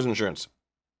insurance, homeowners insurance.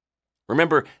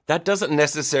 Remember, that doesn't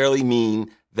necessarily mean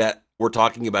that we're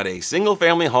talking about a single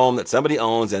family home that somebody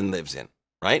owns and lives in,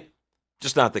 right?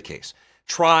 Just not the case.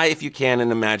 Try, if you can,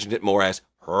 and imagine it more as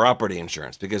property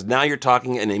insurance, because now you're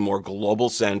talking in a more global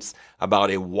sense about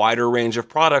a wider range of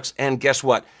products. And guess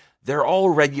what? They're all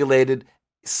regulated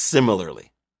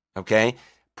similarly, okay?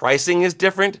 Pricing is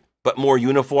different, but more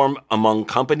uniform among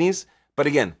companies. But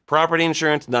again, property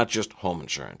insurance, not just home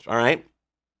insurance, all right?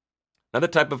 Another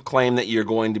type of claim that you're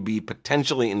going to be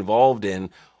potentially involved in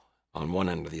on one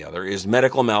end or the other is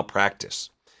medical malpractice.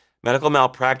 Medical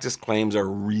malpractice claims are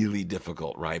really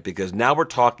difficult, right? Because now we're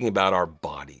talking about our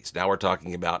bodies. Now we're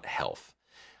talking about health.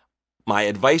 My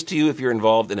advice to you, if you're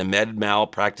involved in a med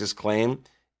malpractice claim,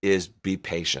 is be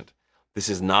patient. This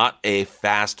is not a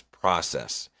fast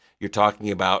process. You're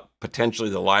talking about potentially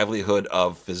the livelihood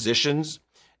of physicians,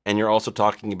 and you're also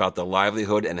talking about the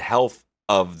livelihood and health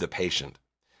of the patient.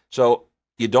 So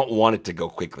you don't want it to go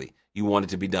quickly. You want it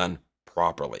to be done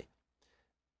properly.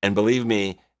 And believe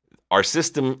me, our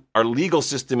system, our legal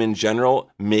system in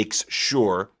general, makes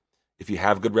sure, if you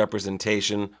have good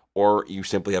representation or you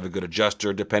simply have a good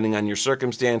adjuster, depending on your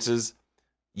circumstances,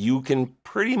 you can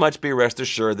pretty much be rest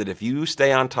assured that if you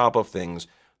stay on top of things,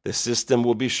 the system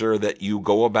will be sure that you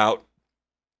go about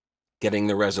getting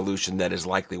the resolution that is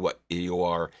likely what you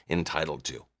are entitled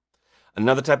to.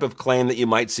 Another type of claim that you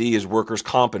might see is workers'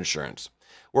 comp insurance.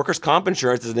 Workers' comp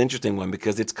insurance is an interesting one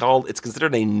because it's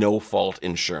considered a no-fault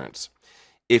insurance.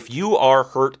 If you are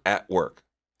hurt at work,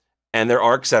 and there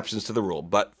are exceptions to the rule,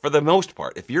 but for the most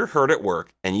part, if you're hurt at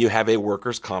work and you have a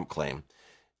workers' comp claim,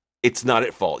 it's not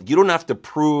at fault. You don't have to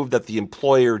prove that the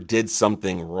employer did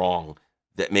something wrong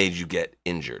that made you get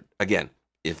injured. Again,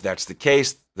 if that's the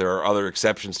case, there are other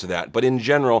exceptions to that. But in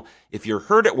general, if you're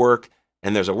hurt at work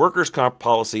and there's a workers' comp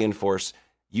policy in force,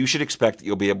 you should expect that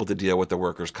you'll be able to deal with the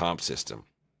workers' comp system.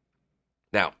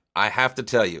 Now, I have to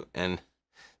tell you, and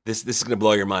this is going to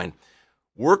blow your mind,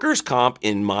 workers' comp,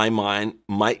 in my mind,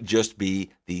 might just be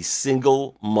the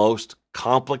single most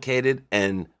complicated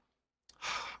and,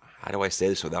 how do I say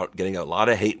this without getting a lot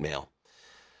of hate mail,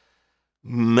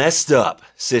 messed up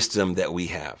system that we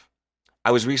have.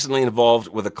 I was recently involved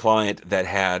with a client that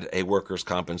had a workers'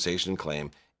 compensation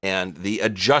claim, and the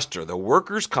adjuster, the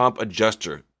workers' comp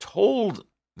adjuster, told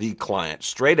the client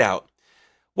straight out,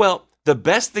 well, the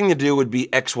best thing to do would be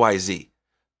XYZ,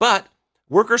 but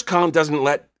workers' comp doesn't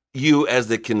let you as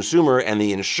the consumer and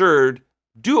the insured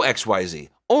do XYZ.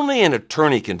 Only an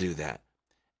attorney can do that.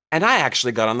 And I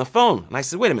actually got on the phone and I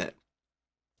said, wait a minute,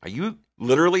 are you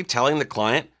literally telling the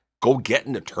client, go get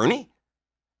an attorney?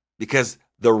 Because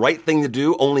the right thing to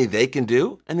do, only they can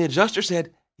do? And the adjuster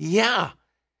said, yeah.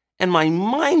 And my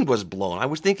mind was blown. I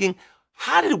was thinking,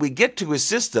 how did we get to a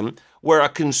system where a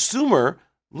consumer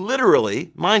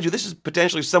literally, mind you, this is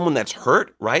potentially someone that's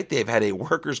hurt, right? They've had a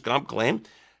workers' comp claim.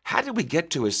 How did we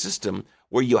get to a system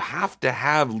where you have to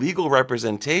have legal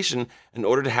representation in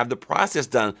order to have the process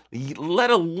done, let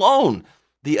alone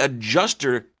the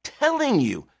adjuster telling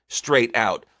you straight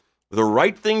out, the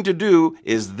right thing to do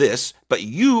is this, but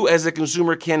you as a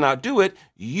consumer cannot do it.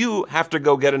 You have to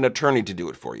go get an attorney to do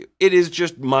it for you. It is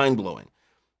just mind-blowing.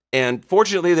 And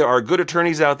fortunately, there are good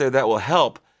attorneys out there that will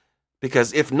help,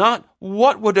 because if not,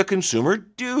 what would a consumer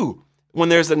do? when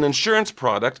there's an insurance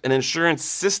product, an insurance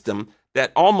system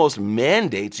that almost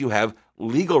mandates you have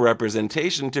legal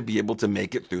representation to be able to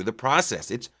make it through the process.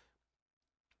 It's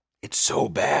so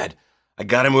bad. I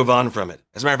got to move on from it.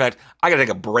 As a matter of fact, I got to take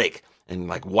a break and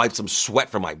wipe some sweat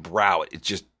from my brow. It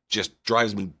just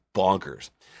drives me bonkers.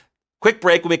 Quick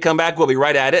break. When we come back, we'll be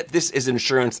right at it. This is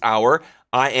Insurance Hour.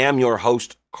 I am your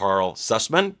host, Karl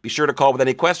Susman. Be sure to call with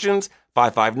any questions,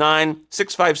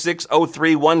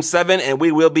 559-656-0317, and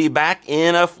we will be back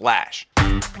in a flash.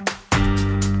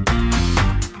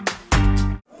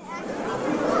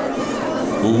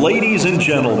 Ladies and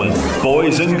gentlemen,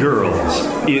 boys and girls,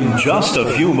 in just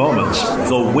a few moments,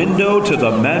 the Window to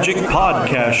the Magic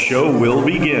podcast show will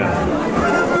begin.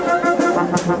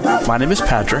 My name is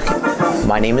Patrick.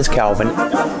 My name is Calvin.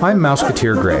 I'm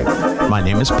Mouseketeer Gray. My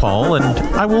name is Paul, and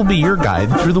I will be your guide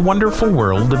through the wonderful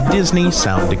world of Disney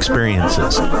sound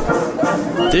experiences.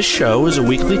 This show is a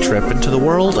weekly trip into the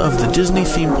world of the Disney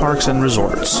theme parks and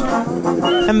resorts.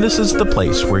 And this is the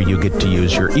place where you get to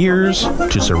use your ears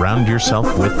to surround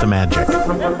yourself with the magic.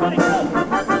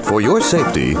 For your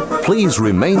safety, please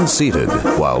remain seated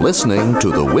while listening to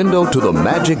the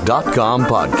windowtothemagic.com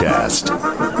podcast.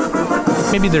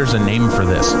 Maybe there's a name for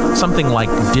this, something like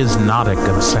Disnotic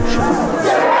obsession.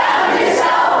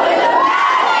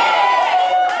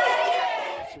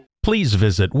 Please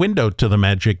visit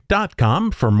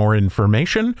windowtothemagic.com for more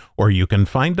information, or you can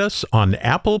find us on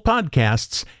Apple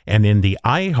Podcasts and in the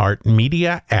iHeart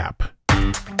Media app.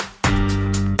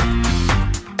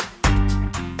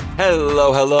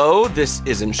 Hello. This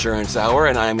is Insurance Hour,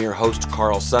 and I am your host,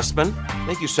 Karl Susman.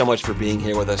 Thank you so much for being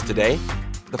here with us today.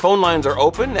 The phone lines are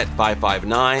open at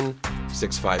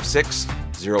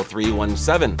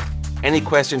 559-656-0317. Any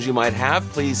questions you might have,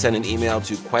 please send an email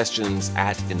to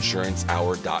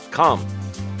questions@insurancehour.com.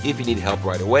 If you need help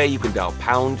right away, you can dial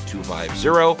pound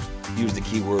 250, use the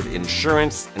keyword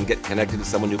insurance, and get connected to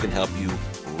someone who can help you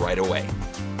right away.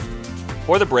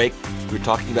 For the break, we were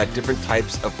talking about different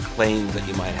types of claims that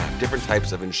you might have, different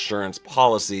types of insurance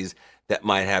policies that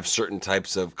might have certain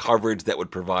types of coverage that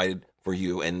would provide for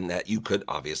you and that you could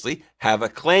obviously have a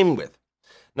claim with.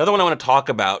 Another one I want to talk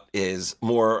about is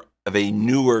more of a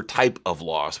newer type of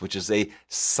loss, which is a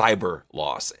cyber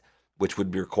loss, which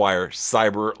would require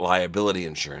cyber liability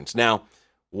insurance. Now,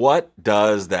 what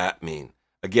does that mean?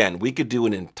 Again, we could do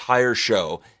an entire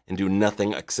show and do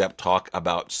nothing except talk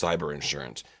about cyber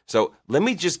insurance. So let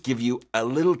me just give you a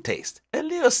little taste, a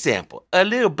little sample, a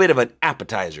little bit of an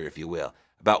appetizer, if you will,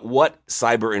 about what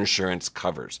cyber insurance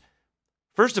covers.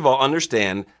 First of all,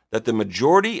 understand that the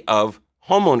majority of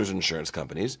homeowners insurance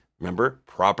companies, remember,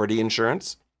 property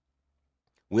insurance,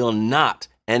 will not,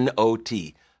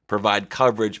 N-O-T, provide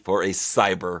coverage for a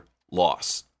cyber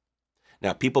loss.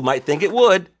 Now, people might think it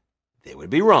would. They would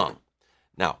be wrong.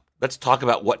 Now, let's talk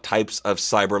about what types of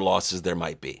cyber losses there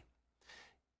might be.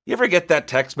 You ever get that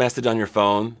text message on your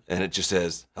phone and it just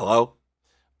says, hello,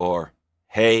 or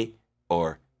hey,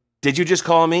 or did you just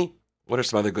call me? What are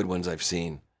some other good ones I've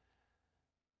seen?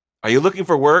 Are you looking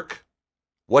for work?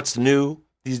 What's new?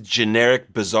 These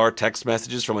generic, bizarre text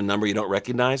messages from a number you don't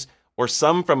recognize, or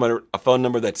some from a phone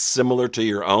number that's similar to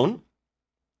your own?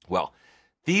 Well,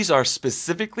 these are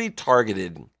specifically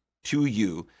targeted to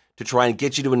you to try and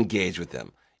get you to engage with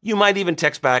them. You might even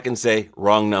text back and say,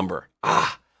 wrong number.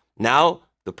 Now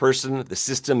the person, the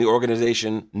system, the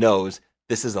organization knows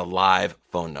this is a live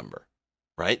phone number,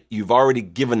 right? You've already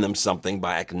given them something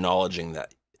by acknowledging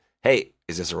that, hey,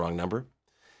 is this a wrong number?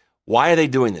 Why are they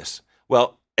doing this?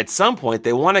 Well, at some point,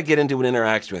 they want to get into an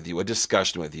interaction with you, a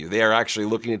discussion with you. They are actually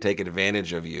looking to take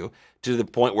advantage of you to the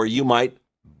point where you might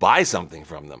buy something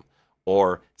from them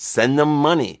or send them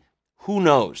money. Who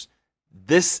knows?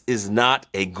 This is not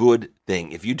a good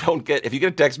thing. If you get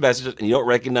a text message and you don't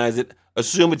recognize it,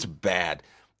 assume it's bad,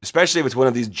 especially if it's one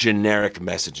of these generic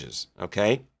messages,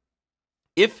 okay?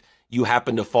 If you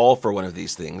happen to fall for one of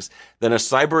these things, then a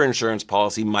cyber insurance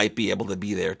policy might be able to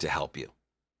be there to help you.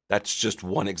 That's just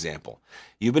one example.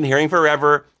 You've been hearing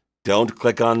forever, don't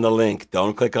click on the link.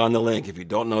 Don't click on the link. If you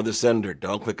don't know the sender,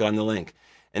 don't click on the link.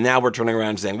 And now we're turning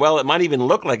around and saying, well, it might even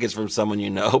look like it's from someone you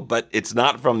know, but it's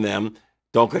not from them.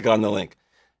 Don't click on the link.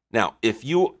 Now, if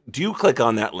you do click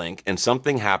on that link and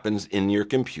something happens in your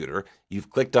computer, you've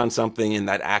clicked on something and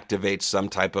that activates some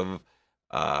type of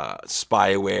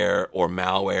spyware or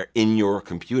malware in your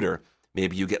computer,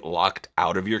 maybe you get locked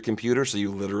out of your computer so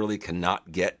you literally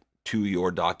cannot get to your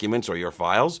documents or your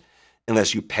files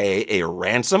unless you pay a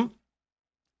ransom.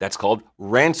 That's called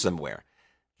ransomware.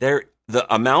 The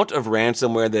amount of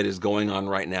ransomware that is going on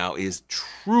right now is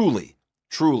truly,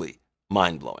 truly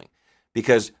mind-blowing.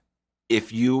 Because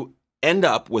if you end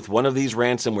up with one of these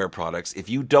ransomware products if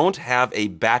you don't have a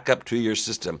backup to your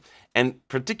system, and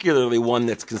particularly one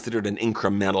that's considered an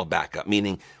incremental backup,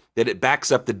 meaning that it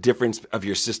backs up the difference of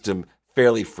your system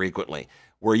fairly frequently,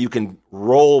 where you can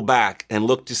roll back and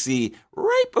look to see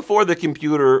right before the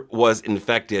computer was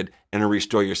infected and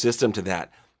restore your system to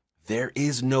that. There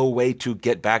is no way to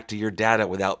get back to your data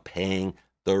without paying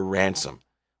the ransom,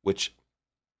 which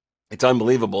it's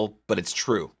unbelievable, but it's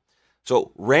true.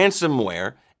 So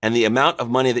ransomware and the amount of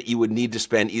money that you would need to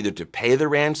spend either to pay the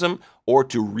ransom or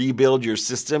to rebuild your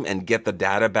system and get the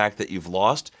data back that you've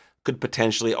lost could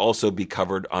potentially also be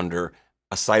covered under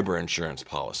a cyber insurance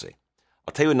policy.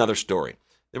 I'll tell you another story.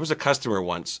 There was a customer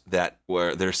once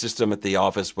where their system at the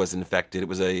office was infected. It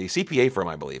was a CPA firm,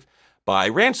 I believe, by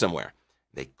ransomware.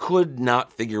 They could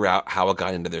not figure out how it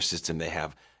got into their system. They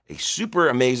have a super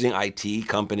amazing IT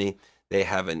company. They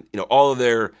have all of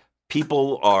their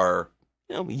people are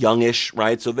youngish,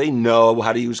 right? So they know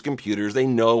how to use computers. They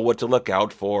know what to look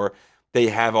out for. They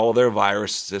have all their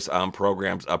virus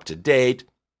programs up to date.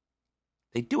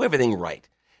 They do everything right.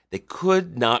 They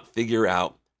could not figure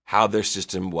out how their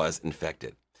system was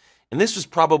infected. And this was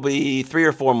probably 3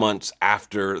 or 4 months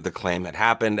after the claim had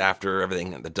happened, after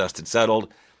everything, the dust had settled.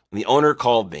 And the owner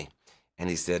called me and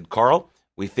he said, "Karl,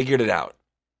 we figured it out."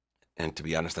 And to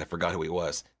be honest, I forgot who he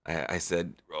was. I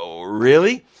said, "Oh,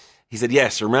 really?" He said,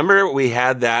 "Yes. Remember we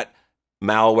had that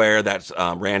malware, that's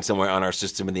ransomware on our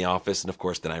system in the office?" And of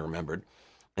course, then I remembered.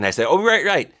 And I said, "Oh,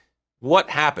 right. What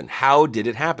happened? How did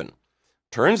it happen?"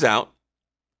 Turns out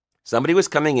somebody was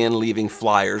coming in, leaving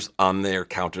flyers on their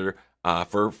counter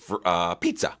for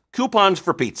pizza, coupons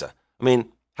for pizza. I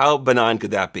mean, how benign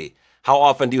could that be? How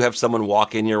often do you have someone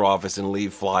walk in your office and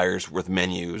leave flyers with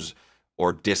menus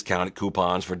or discounted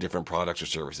coupons for different products or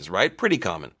services, right? Pretty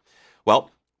common.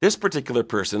 Well, this particular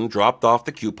person dropped off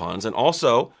the coupons and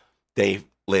also, they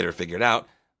later figured out,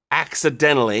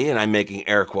 accidentally, and I'm making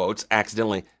air quotes,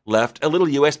 accidentally left a little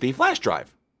USB flash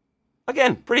drive.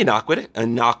 Again, pretty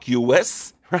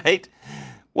innocuous, right?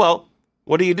 Well,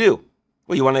 what do?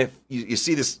 Well, you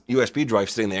see this USB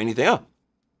drive sitting there and you think, oh,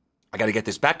 I got to get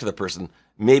this back to the person.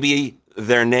 Maybe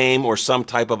their name or some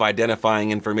type of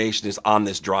identifying information is on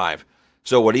this drive.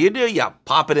 So what do? You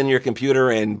pop it in your computer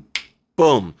and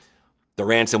boom, the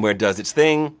ransomware does its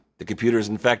thing. The computer is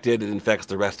infected. It infects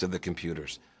the rest of the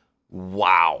computers.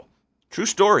 Wow. True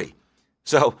story.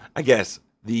 So I guess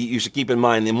you should keep in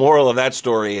mind the moral of that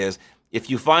story is if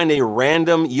you find a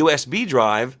random USB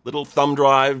drive, little thumb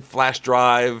drive, flash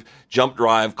drive, jump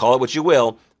drive, call it what you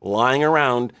will, lying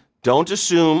around, don't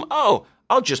assume, oh,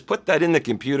 I'll just put that in the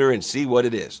computer and see what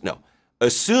it is. No.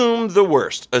 Assume the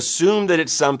worst. Assume that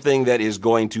it's something that is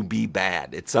going to be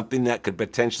bad. It's something that could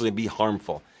potentially be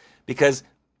harmful. Because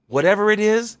whatever it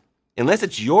is, unless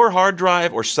it's your hard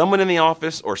drive or someone in the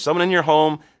office or someone in your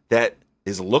home that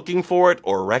is looking for it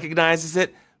or recognizes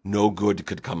it, no good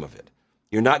could come of it.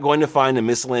 You're not going to find a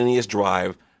miscellaneous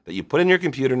drive that you put in your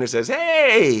computer and it says,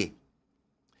 "Hey,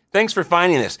 thanks for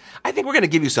finding this. I think we're going to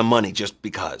give you some money just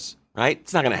because," right?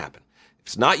 It's not going to happen. If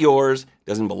it's not yours,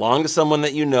 doesn't belong to someone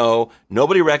that you know,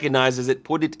 nobody recognizes it,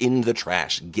 put it in the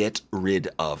trash. Get rid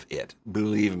of it.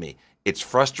 Believe me, it's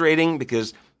frustrating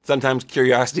because sometimes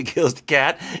curiosity kills the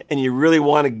cat and you really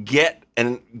want to get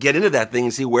into that thing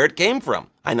and see where it came from.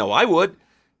 I know I would.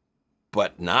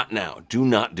 But not now. Do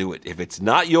not do it. If it's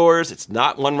not yours, it's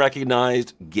not one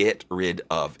recognized, get rid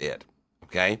of it.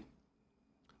 Okay?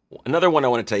 Another one I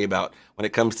want to tell you about when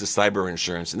it comes to cyber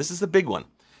insurance, and this is the big one.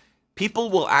 People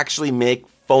will actually make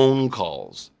phone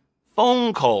calls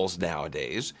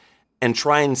nowadays, and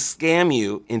try and scam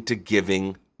you into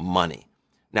giving money.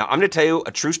 Now, I'm going to tell you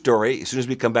a true story as soon as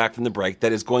we come back from the break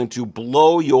that is going to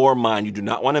blow your mind. You do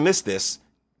not want to miss this.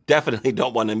 Definitely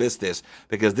don't want to miss this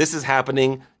because this is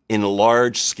happening in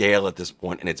large scale at this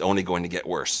point, and it's only going to get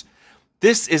worse.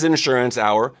 This is Insurance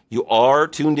Hour. You are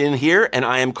tuned in here, and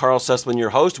I am Karl Susman, your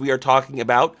host. We are talking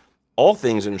about all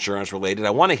things insurance related.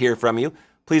 I want to hear from you.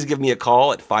 Please give me a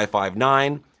call at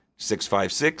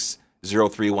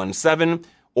 559-656-0317,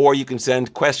 or you can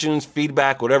send questions,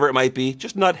 feedback, whatever it might be,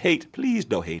 just not hate, please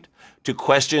no hate, to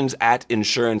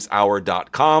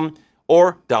questions@insurancehour.com,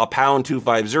 or dial pound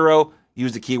 250.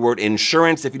 Use the keyword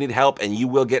insurance if you need help, and you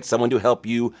will get someone to help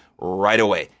you right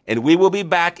away. And we will be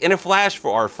back in a flash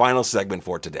for our final segment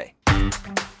for today.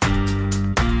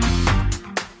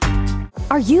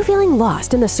 Are you feeling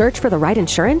lost in the search for the right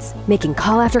insurance? Making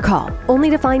call after call, only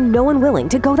to find no one willing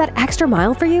to go that extra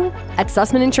mile for you? At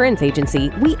Susman Insurance Agency,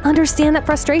 we understand that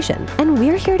frustration, and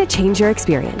we're here to change your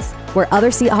experience. Where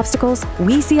others see obstacles,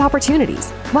 we see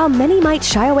opportunities. While many might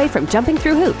shy away from jumping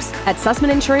through hoops, at Susman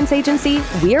Insurance Agency,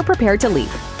 we're prepared to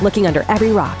leap, looking under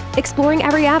every rock, exploring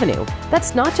every avenue.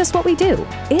 That's not just what we do,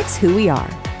 it's who we are.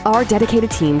 Our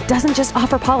dedicated team doesn't just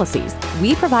offer policies,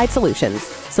 we provide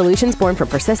solutions. Solutions born from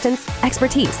persistence,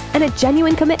 expertise, and a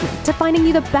genuine commitment to finding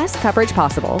you the best coverage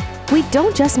possible. We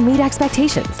don't just meet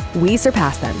expectations, we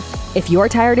surpass them. If you're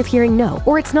tired of hearing no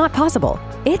or it's not possible,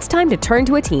 it's time to turn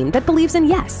to a team that believes in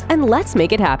yes, and let's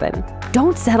make it happen.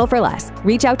 Don't settle for less.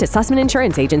 Reach out to Susman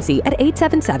Insurance Agency at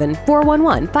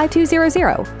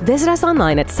 877-411-5200. Visit us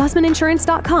online at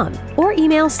susmaninsurance.com or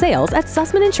email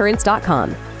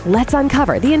sales@susmaninsurance.com. Let's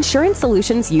uncover the insurance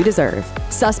solutions you deserve.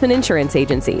 Susman Insurance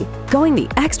Agency, going the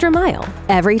extra mile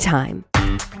every time.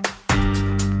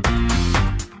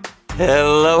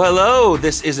 Hello.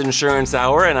 This is Insurance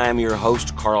Hour, and I am your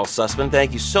host, Karl Susman.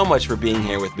 Thank you so much for being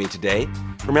here with me today.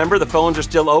 Remember, the phones are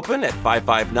still open at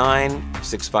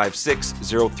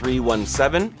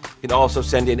 559-656-0317. You can also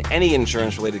send in any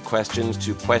insurance-related questions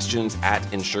to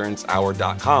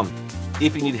questions@insurancehour.com.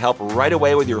 If you need help right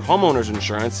away with your homeowners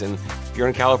insurance, and if you're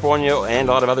in California and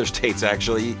a lot of other states,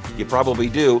 actually, you probably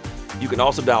do, you can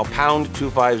also dial pound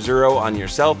 250 on your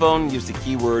cell phone, use the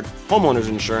keyword homeowners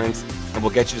insurance, and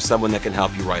we'll get you to someone that can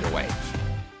help you right away.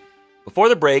 Before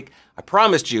the break, I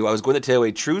promised you I was going to tell you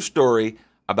a true story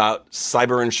about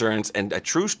cyber insurance and a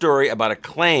true story about a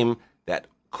claim that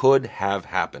could have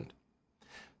happened.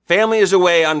 Family is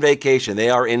away on vacation. They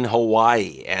are in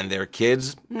Hawaii, and their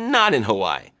kids not in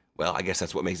Hawaii. Well, I guess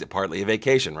that's what makes it partly a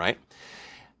vacation, right?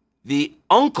 The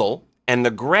uncle and the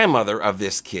grandmother of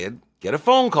this kid get a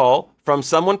phone call from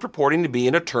someone purporting to be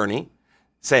an attorney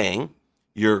saying,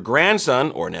 your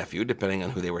grandson or nephew, depending on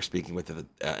who they were speaking with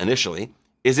initially,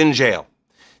 is in jail.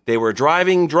 They were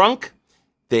driving drunk.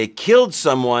 They killed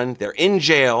someone. They're in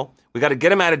jail. We got to get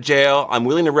them out of jail. I'm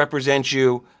willing to represent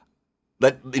you.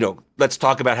 Let's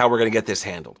talk about how we're going to get this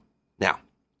handled. Now,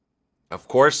 of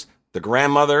course, the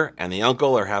grandmother and the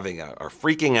uncle are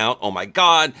freaking out. Oh my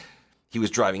God, he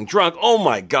was driving drunk. Oh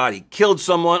my God, he killed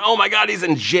someone. Oh my God, he's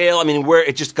in jail. I mean,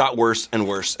 it just got worse and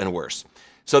worse and worse.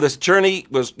 So this attorney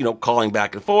was, calling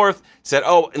back and forth, said,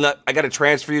 I got to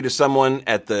transfer you to someone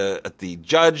at the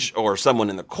judge or someone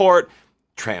in the court.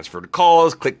 Transferred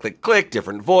calls, click, click, click,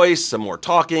 different voice, some more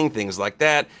talking, things like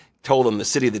that. Told him the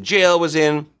city the jail was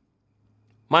in.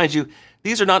 Mind you,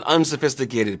 these are not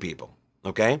unsophisticated people,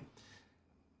 okay?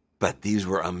 But these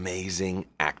were amazing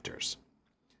actors.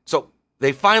 So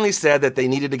they finally said that they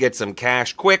needed to get some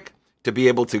cash quick to be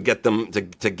able to get them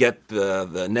to get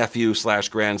the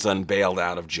nephew/grandson bailed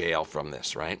out of jail from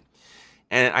this, right?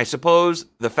 And I suppose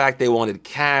the fact they wanted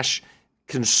cash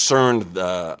concerned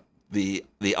the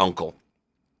uncle.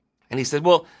 And he said,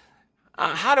 "Well,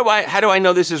 how do I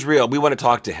know this is real? We want to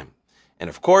talk to him."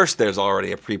 And of course, there's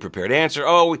already a pre-prepared answer.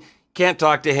 Oh, we can't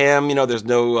talk to him. There's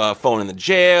no phone in the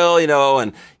jail.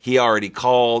 And he already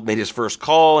made his first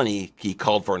call, and he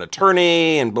called for an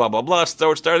attorney, and blah blah blah.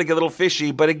 So it started to get a little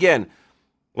fishy. But again,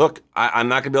 look, I'm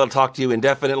not going to be able to talk to you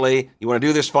indefinitely. You want to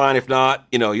do this, fine. If not,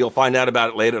 you'll find out about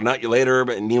it later. Not you later,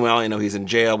 but meanwhile, he's in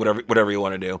jail. Whatever you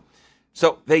want to do.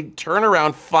 So they turn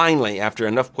around finally after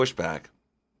enough pushback,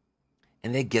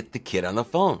 and they get the kid on the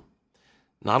phone.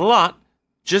 Not a lot,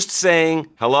 just saying,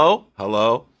 hello,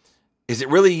 hello. Is it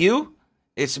really you?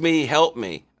 It's me, help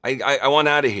me. I want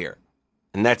out of here.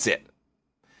 And that's it.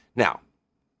 Now,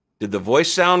 did the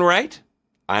voice sound right?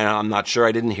 I'm not sure,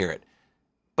 I didn't hear it.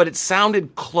 But it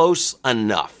sounded close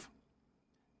enough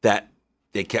that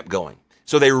they kept going.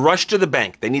 So they rushed to the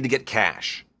bank. They need to get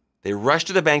cash. They rushed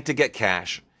to the bank to get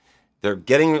cash. They're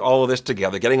getting all of this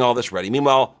together, getting all this ready.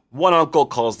 Meanwhile, one uncle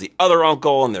calls the other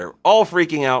uncle, and they're all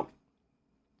freaking out.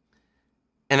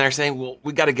 And they're saying, well,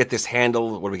 we got to get this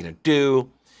handled. What are we going to do?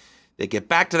 They get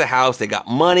back to the house. They got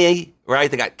money, right?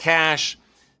 They got cash.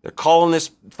 They're calling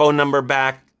this phone number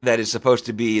back that is supposed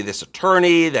to be this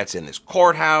attorney that's in this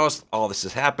courthouse. All this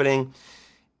is happening.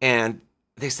 And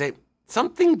they say,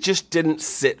 something just didn't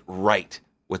sit right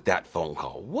with that phone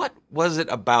call. What was it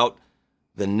about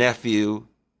the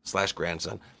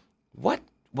nephew/grandson? What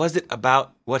was it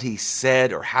about what he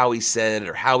said or how he said it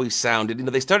or how he sounded?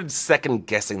 They started second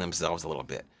guessing themselves a little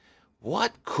bit.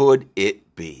 What could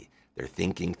it be? They're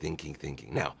thinking.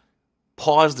 Now,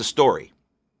 pause the story.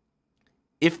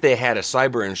 If they had a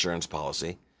cyber insurance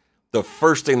policy, the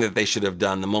first thing that they should have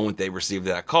done the moment they received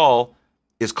that call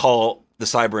is call the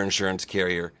cyber insurance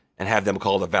carrier and have them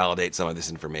call to validate some of this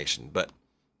information. But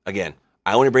again,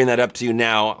 I only bring that up to you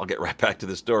now. I'll get right back to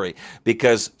the story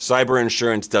because cyber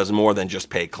insurance does more than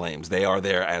just pay claims. They are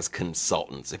there as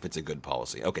consultants if it's a good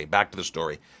policy. Okay, back to the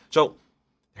story. So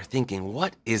they're thinking,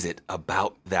 what is it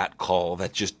about that call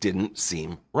that just didn't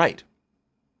seem right?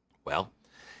 Well,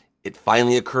 it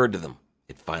finally occurred to them.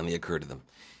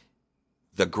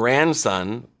 The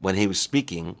grandson, when he was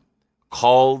speaking,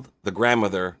 called the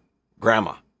grandmother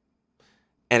grandma.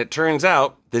 And it turns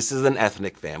out this is an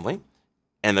ethnic family.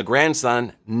 And the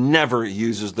grandson never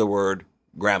uses the word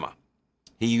grandma.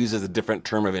 He uses a different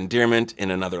term of endearment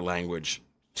in another language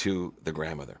to the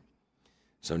grandmother.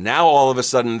 So now all of a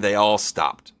sudden they all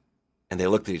stopped and they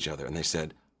looked at each other and they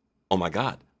said, oh my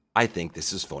God, I think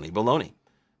this is phony baloney.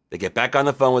 They get back on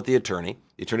the phone with the attorney.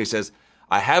 The attorney says,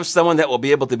 I have someone that will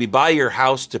be able to be by your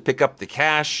house to pick up the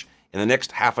cash in the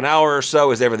next half an hour or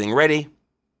so. Is everything ready?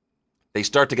 They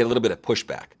start to get a little bit of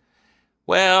pushback.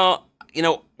 Well,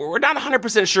 we're not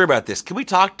 100% sure about this. Can we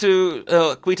talk to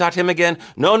him again?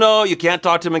 No, you can't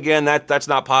talk to him again. That's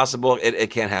not possible. It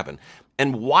can't happen.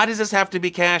 And why does this have to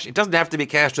be cash? It doesn't have to be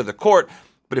cash to the court,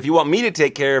 but if you want me to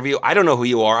take care of you, I don't know who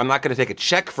you are. I'm not going to take a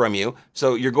check from you.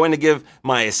 So you're going to give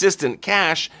my assistant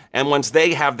cash, and once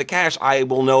they have the cash, I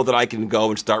will know that I can go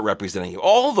and start representing you.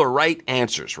 All the right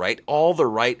answers, right? All the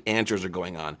right answers are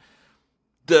going on.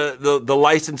 The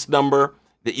license number,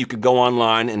 that you could go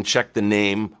online and check the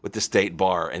name with the state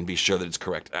bar and be sure that it's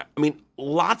correct. I mean,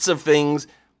 lots of things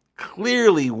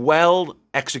clearly well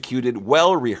executed,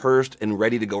 well rehearsed, and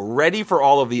ready to go, ready for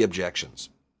all of the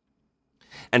objections.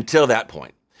 Until that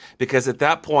point. Because at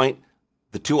that point,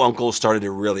 the two uncles started to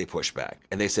really push back.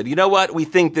 And they said, you know what? We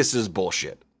think this is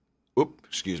bullshit.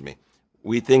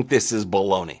 We think this is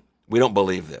baloney. We don't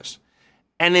believe this.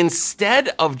 And instead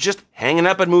of just hanging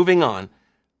up and moving on,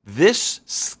 this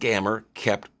scammer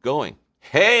kept going.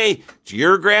 Hey, it's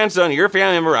your grandson, your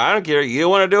family member. I don't care. You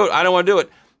want to do it? I don't want to do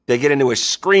it. They get into a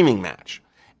screaming match.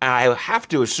 And I have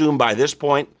to assume by this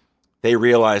point, they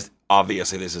realized,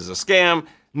 obviously, this is a scam.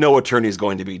 No attorney is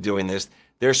going to be doing this.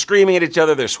 They're screaming at each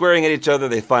other. They're swearing at each other.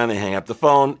 They finally hang up the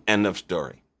phone. End of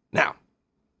story. Now,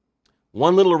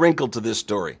 one little wrinkle to this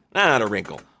story. Not a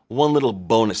wrinkle. One little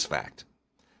bonus fact.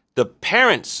 The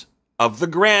parents of the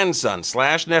grandson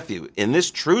 / nephew in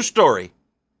this true story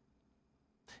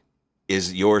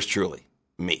is yours truly,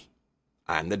 me.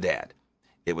 I'm the dad.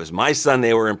 It was my son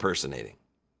they were impersonating.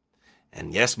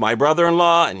 And yes, my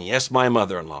brother-in-law, and yes, my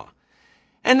mother-in-law.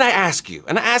 And I ask you,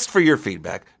 and I ask for your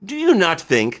feedback, do you not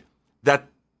think that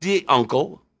the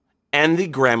uncle and the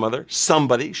grandmother,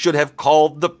 somebody, should have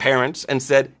called the parents and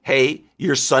said, hey,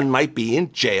 your son might be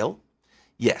in jail?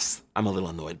 Yes, I'm a little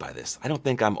annoyed by this. I don't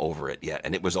think I'm over it yet,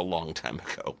 and it was a long time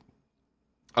ago.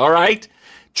 All right?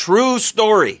 True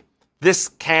story. This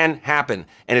can happen,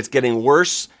 and it's getting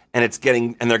worse, and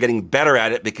they're getting better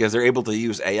at it because they're able to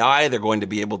use AI. They're going to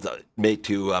be able to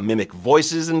mimic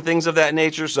voices and things of that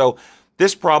nature. So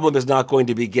this problem is not going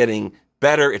to be getting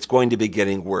better. It's going to be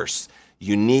getting worse.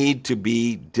 You need to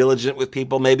be diligent with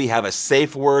people. Maybe have a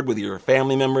safe word with your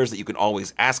family members that you can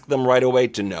always ask them right away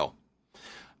to know.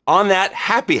 On that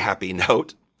happy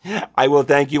note, I will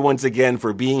thank you once again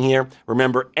for being here.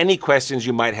 Remember, any questions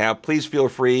you might have, please feel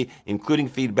free, including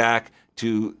feedback,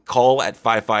 to call at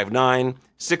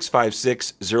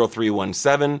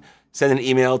 559-656-0317. Send an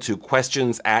email to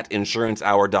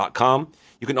questions@insurancehour.com.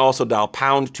 You can also dial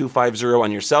pound 250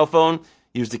 on your cell phone.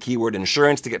 Use the keyword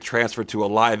insurance to get transferred to a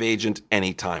live agent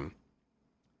anytime.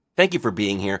 Thank you for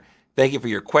being here. Thank you for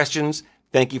your questions.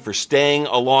 Thank you for staying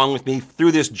along with me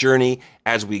through this journey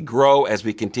as we grow, as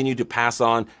we continue to pass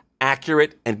on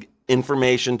accurate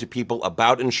information to people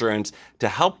about insurance to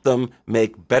help them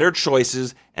make better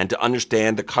choices and to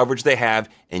understand the coverage they have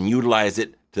and utilize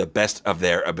it to the best of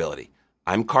their ability.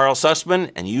 I'm Karl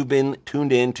Susman, and you've been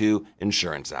tuned in to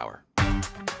Insurance Hour.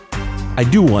 I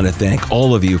do want to thank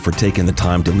all of you for taking the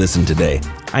time to listen today.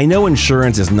 I know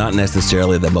insurance is not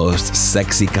necessarily the most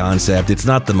sexy concept. It's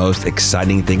not the most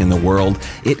exciting thing in the world.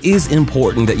 It is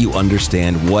important that you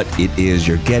understand what it is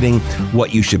you're getting,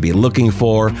 what you should be looking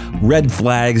for, red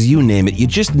flags, you name it. You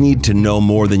just need to know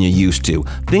more than you used to.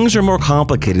 Things are more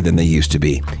complicated than they used to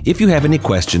be. If you have any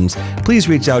questions, please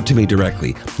reach out to me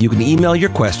directly. You can email your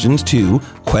questions to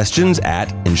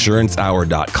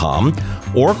questions@insurancehour.com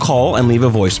or call and leave a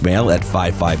voicemail at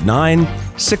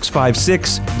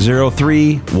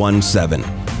 559-656-0317.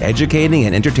 Educating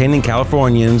and entertaining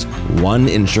Californians, one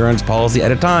insurance policy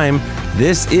at a time.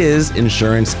 This is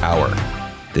Insurance Hour.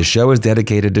 This show is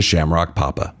dedicated to Shamrock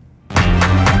Papa.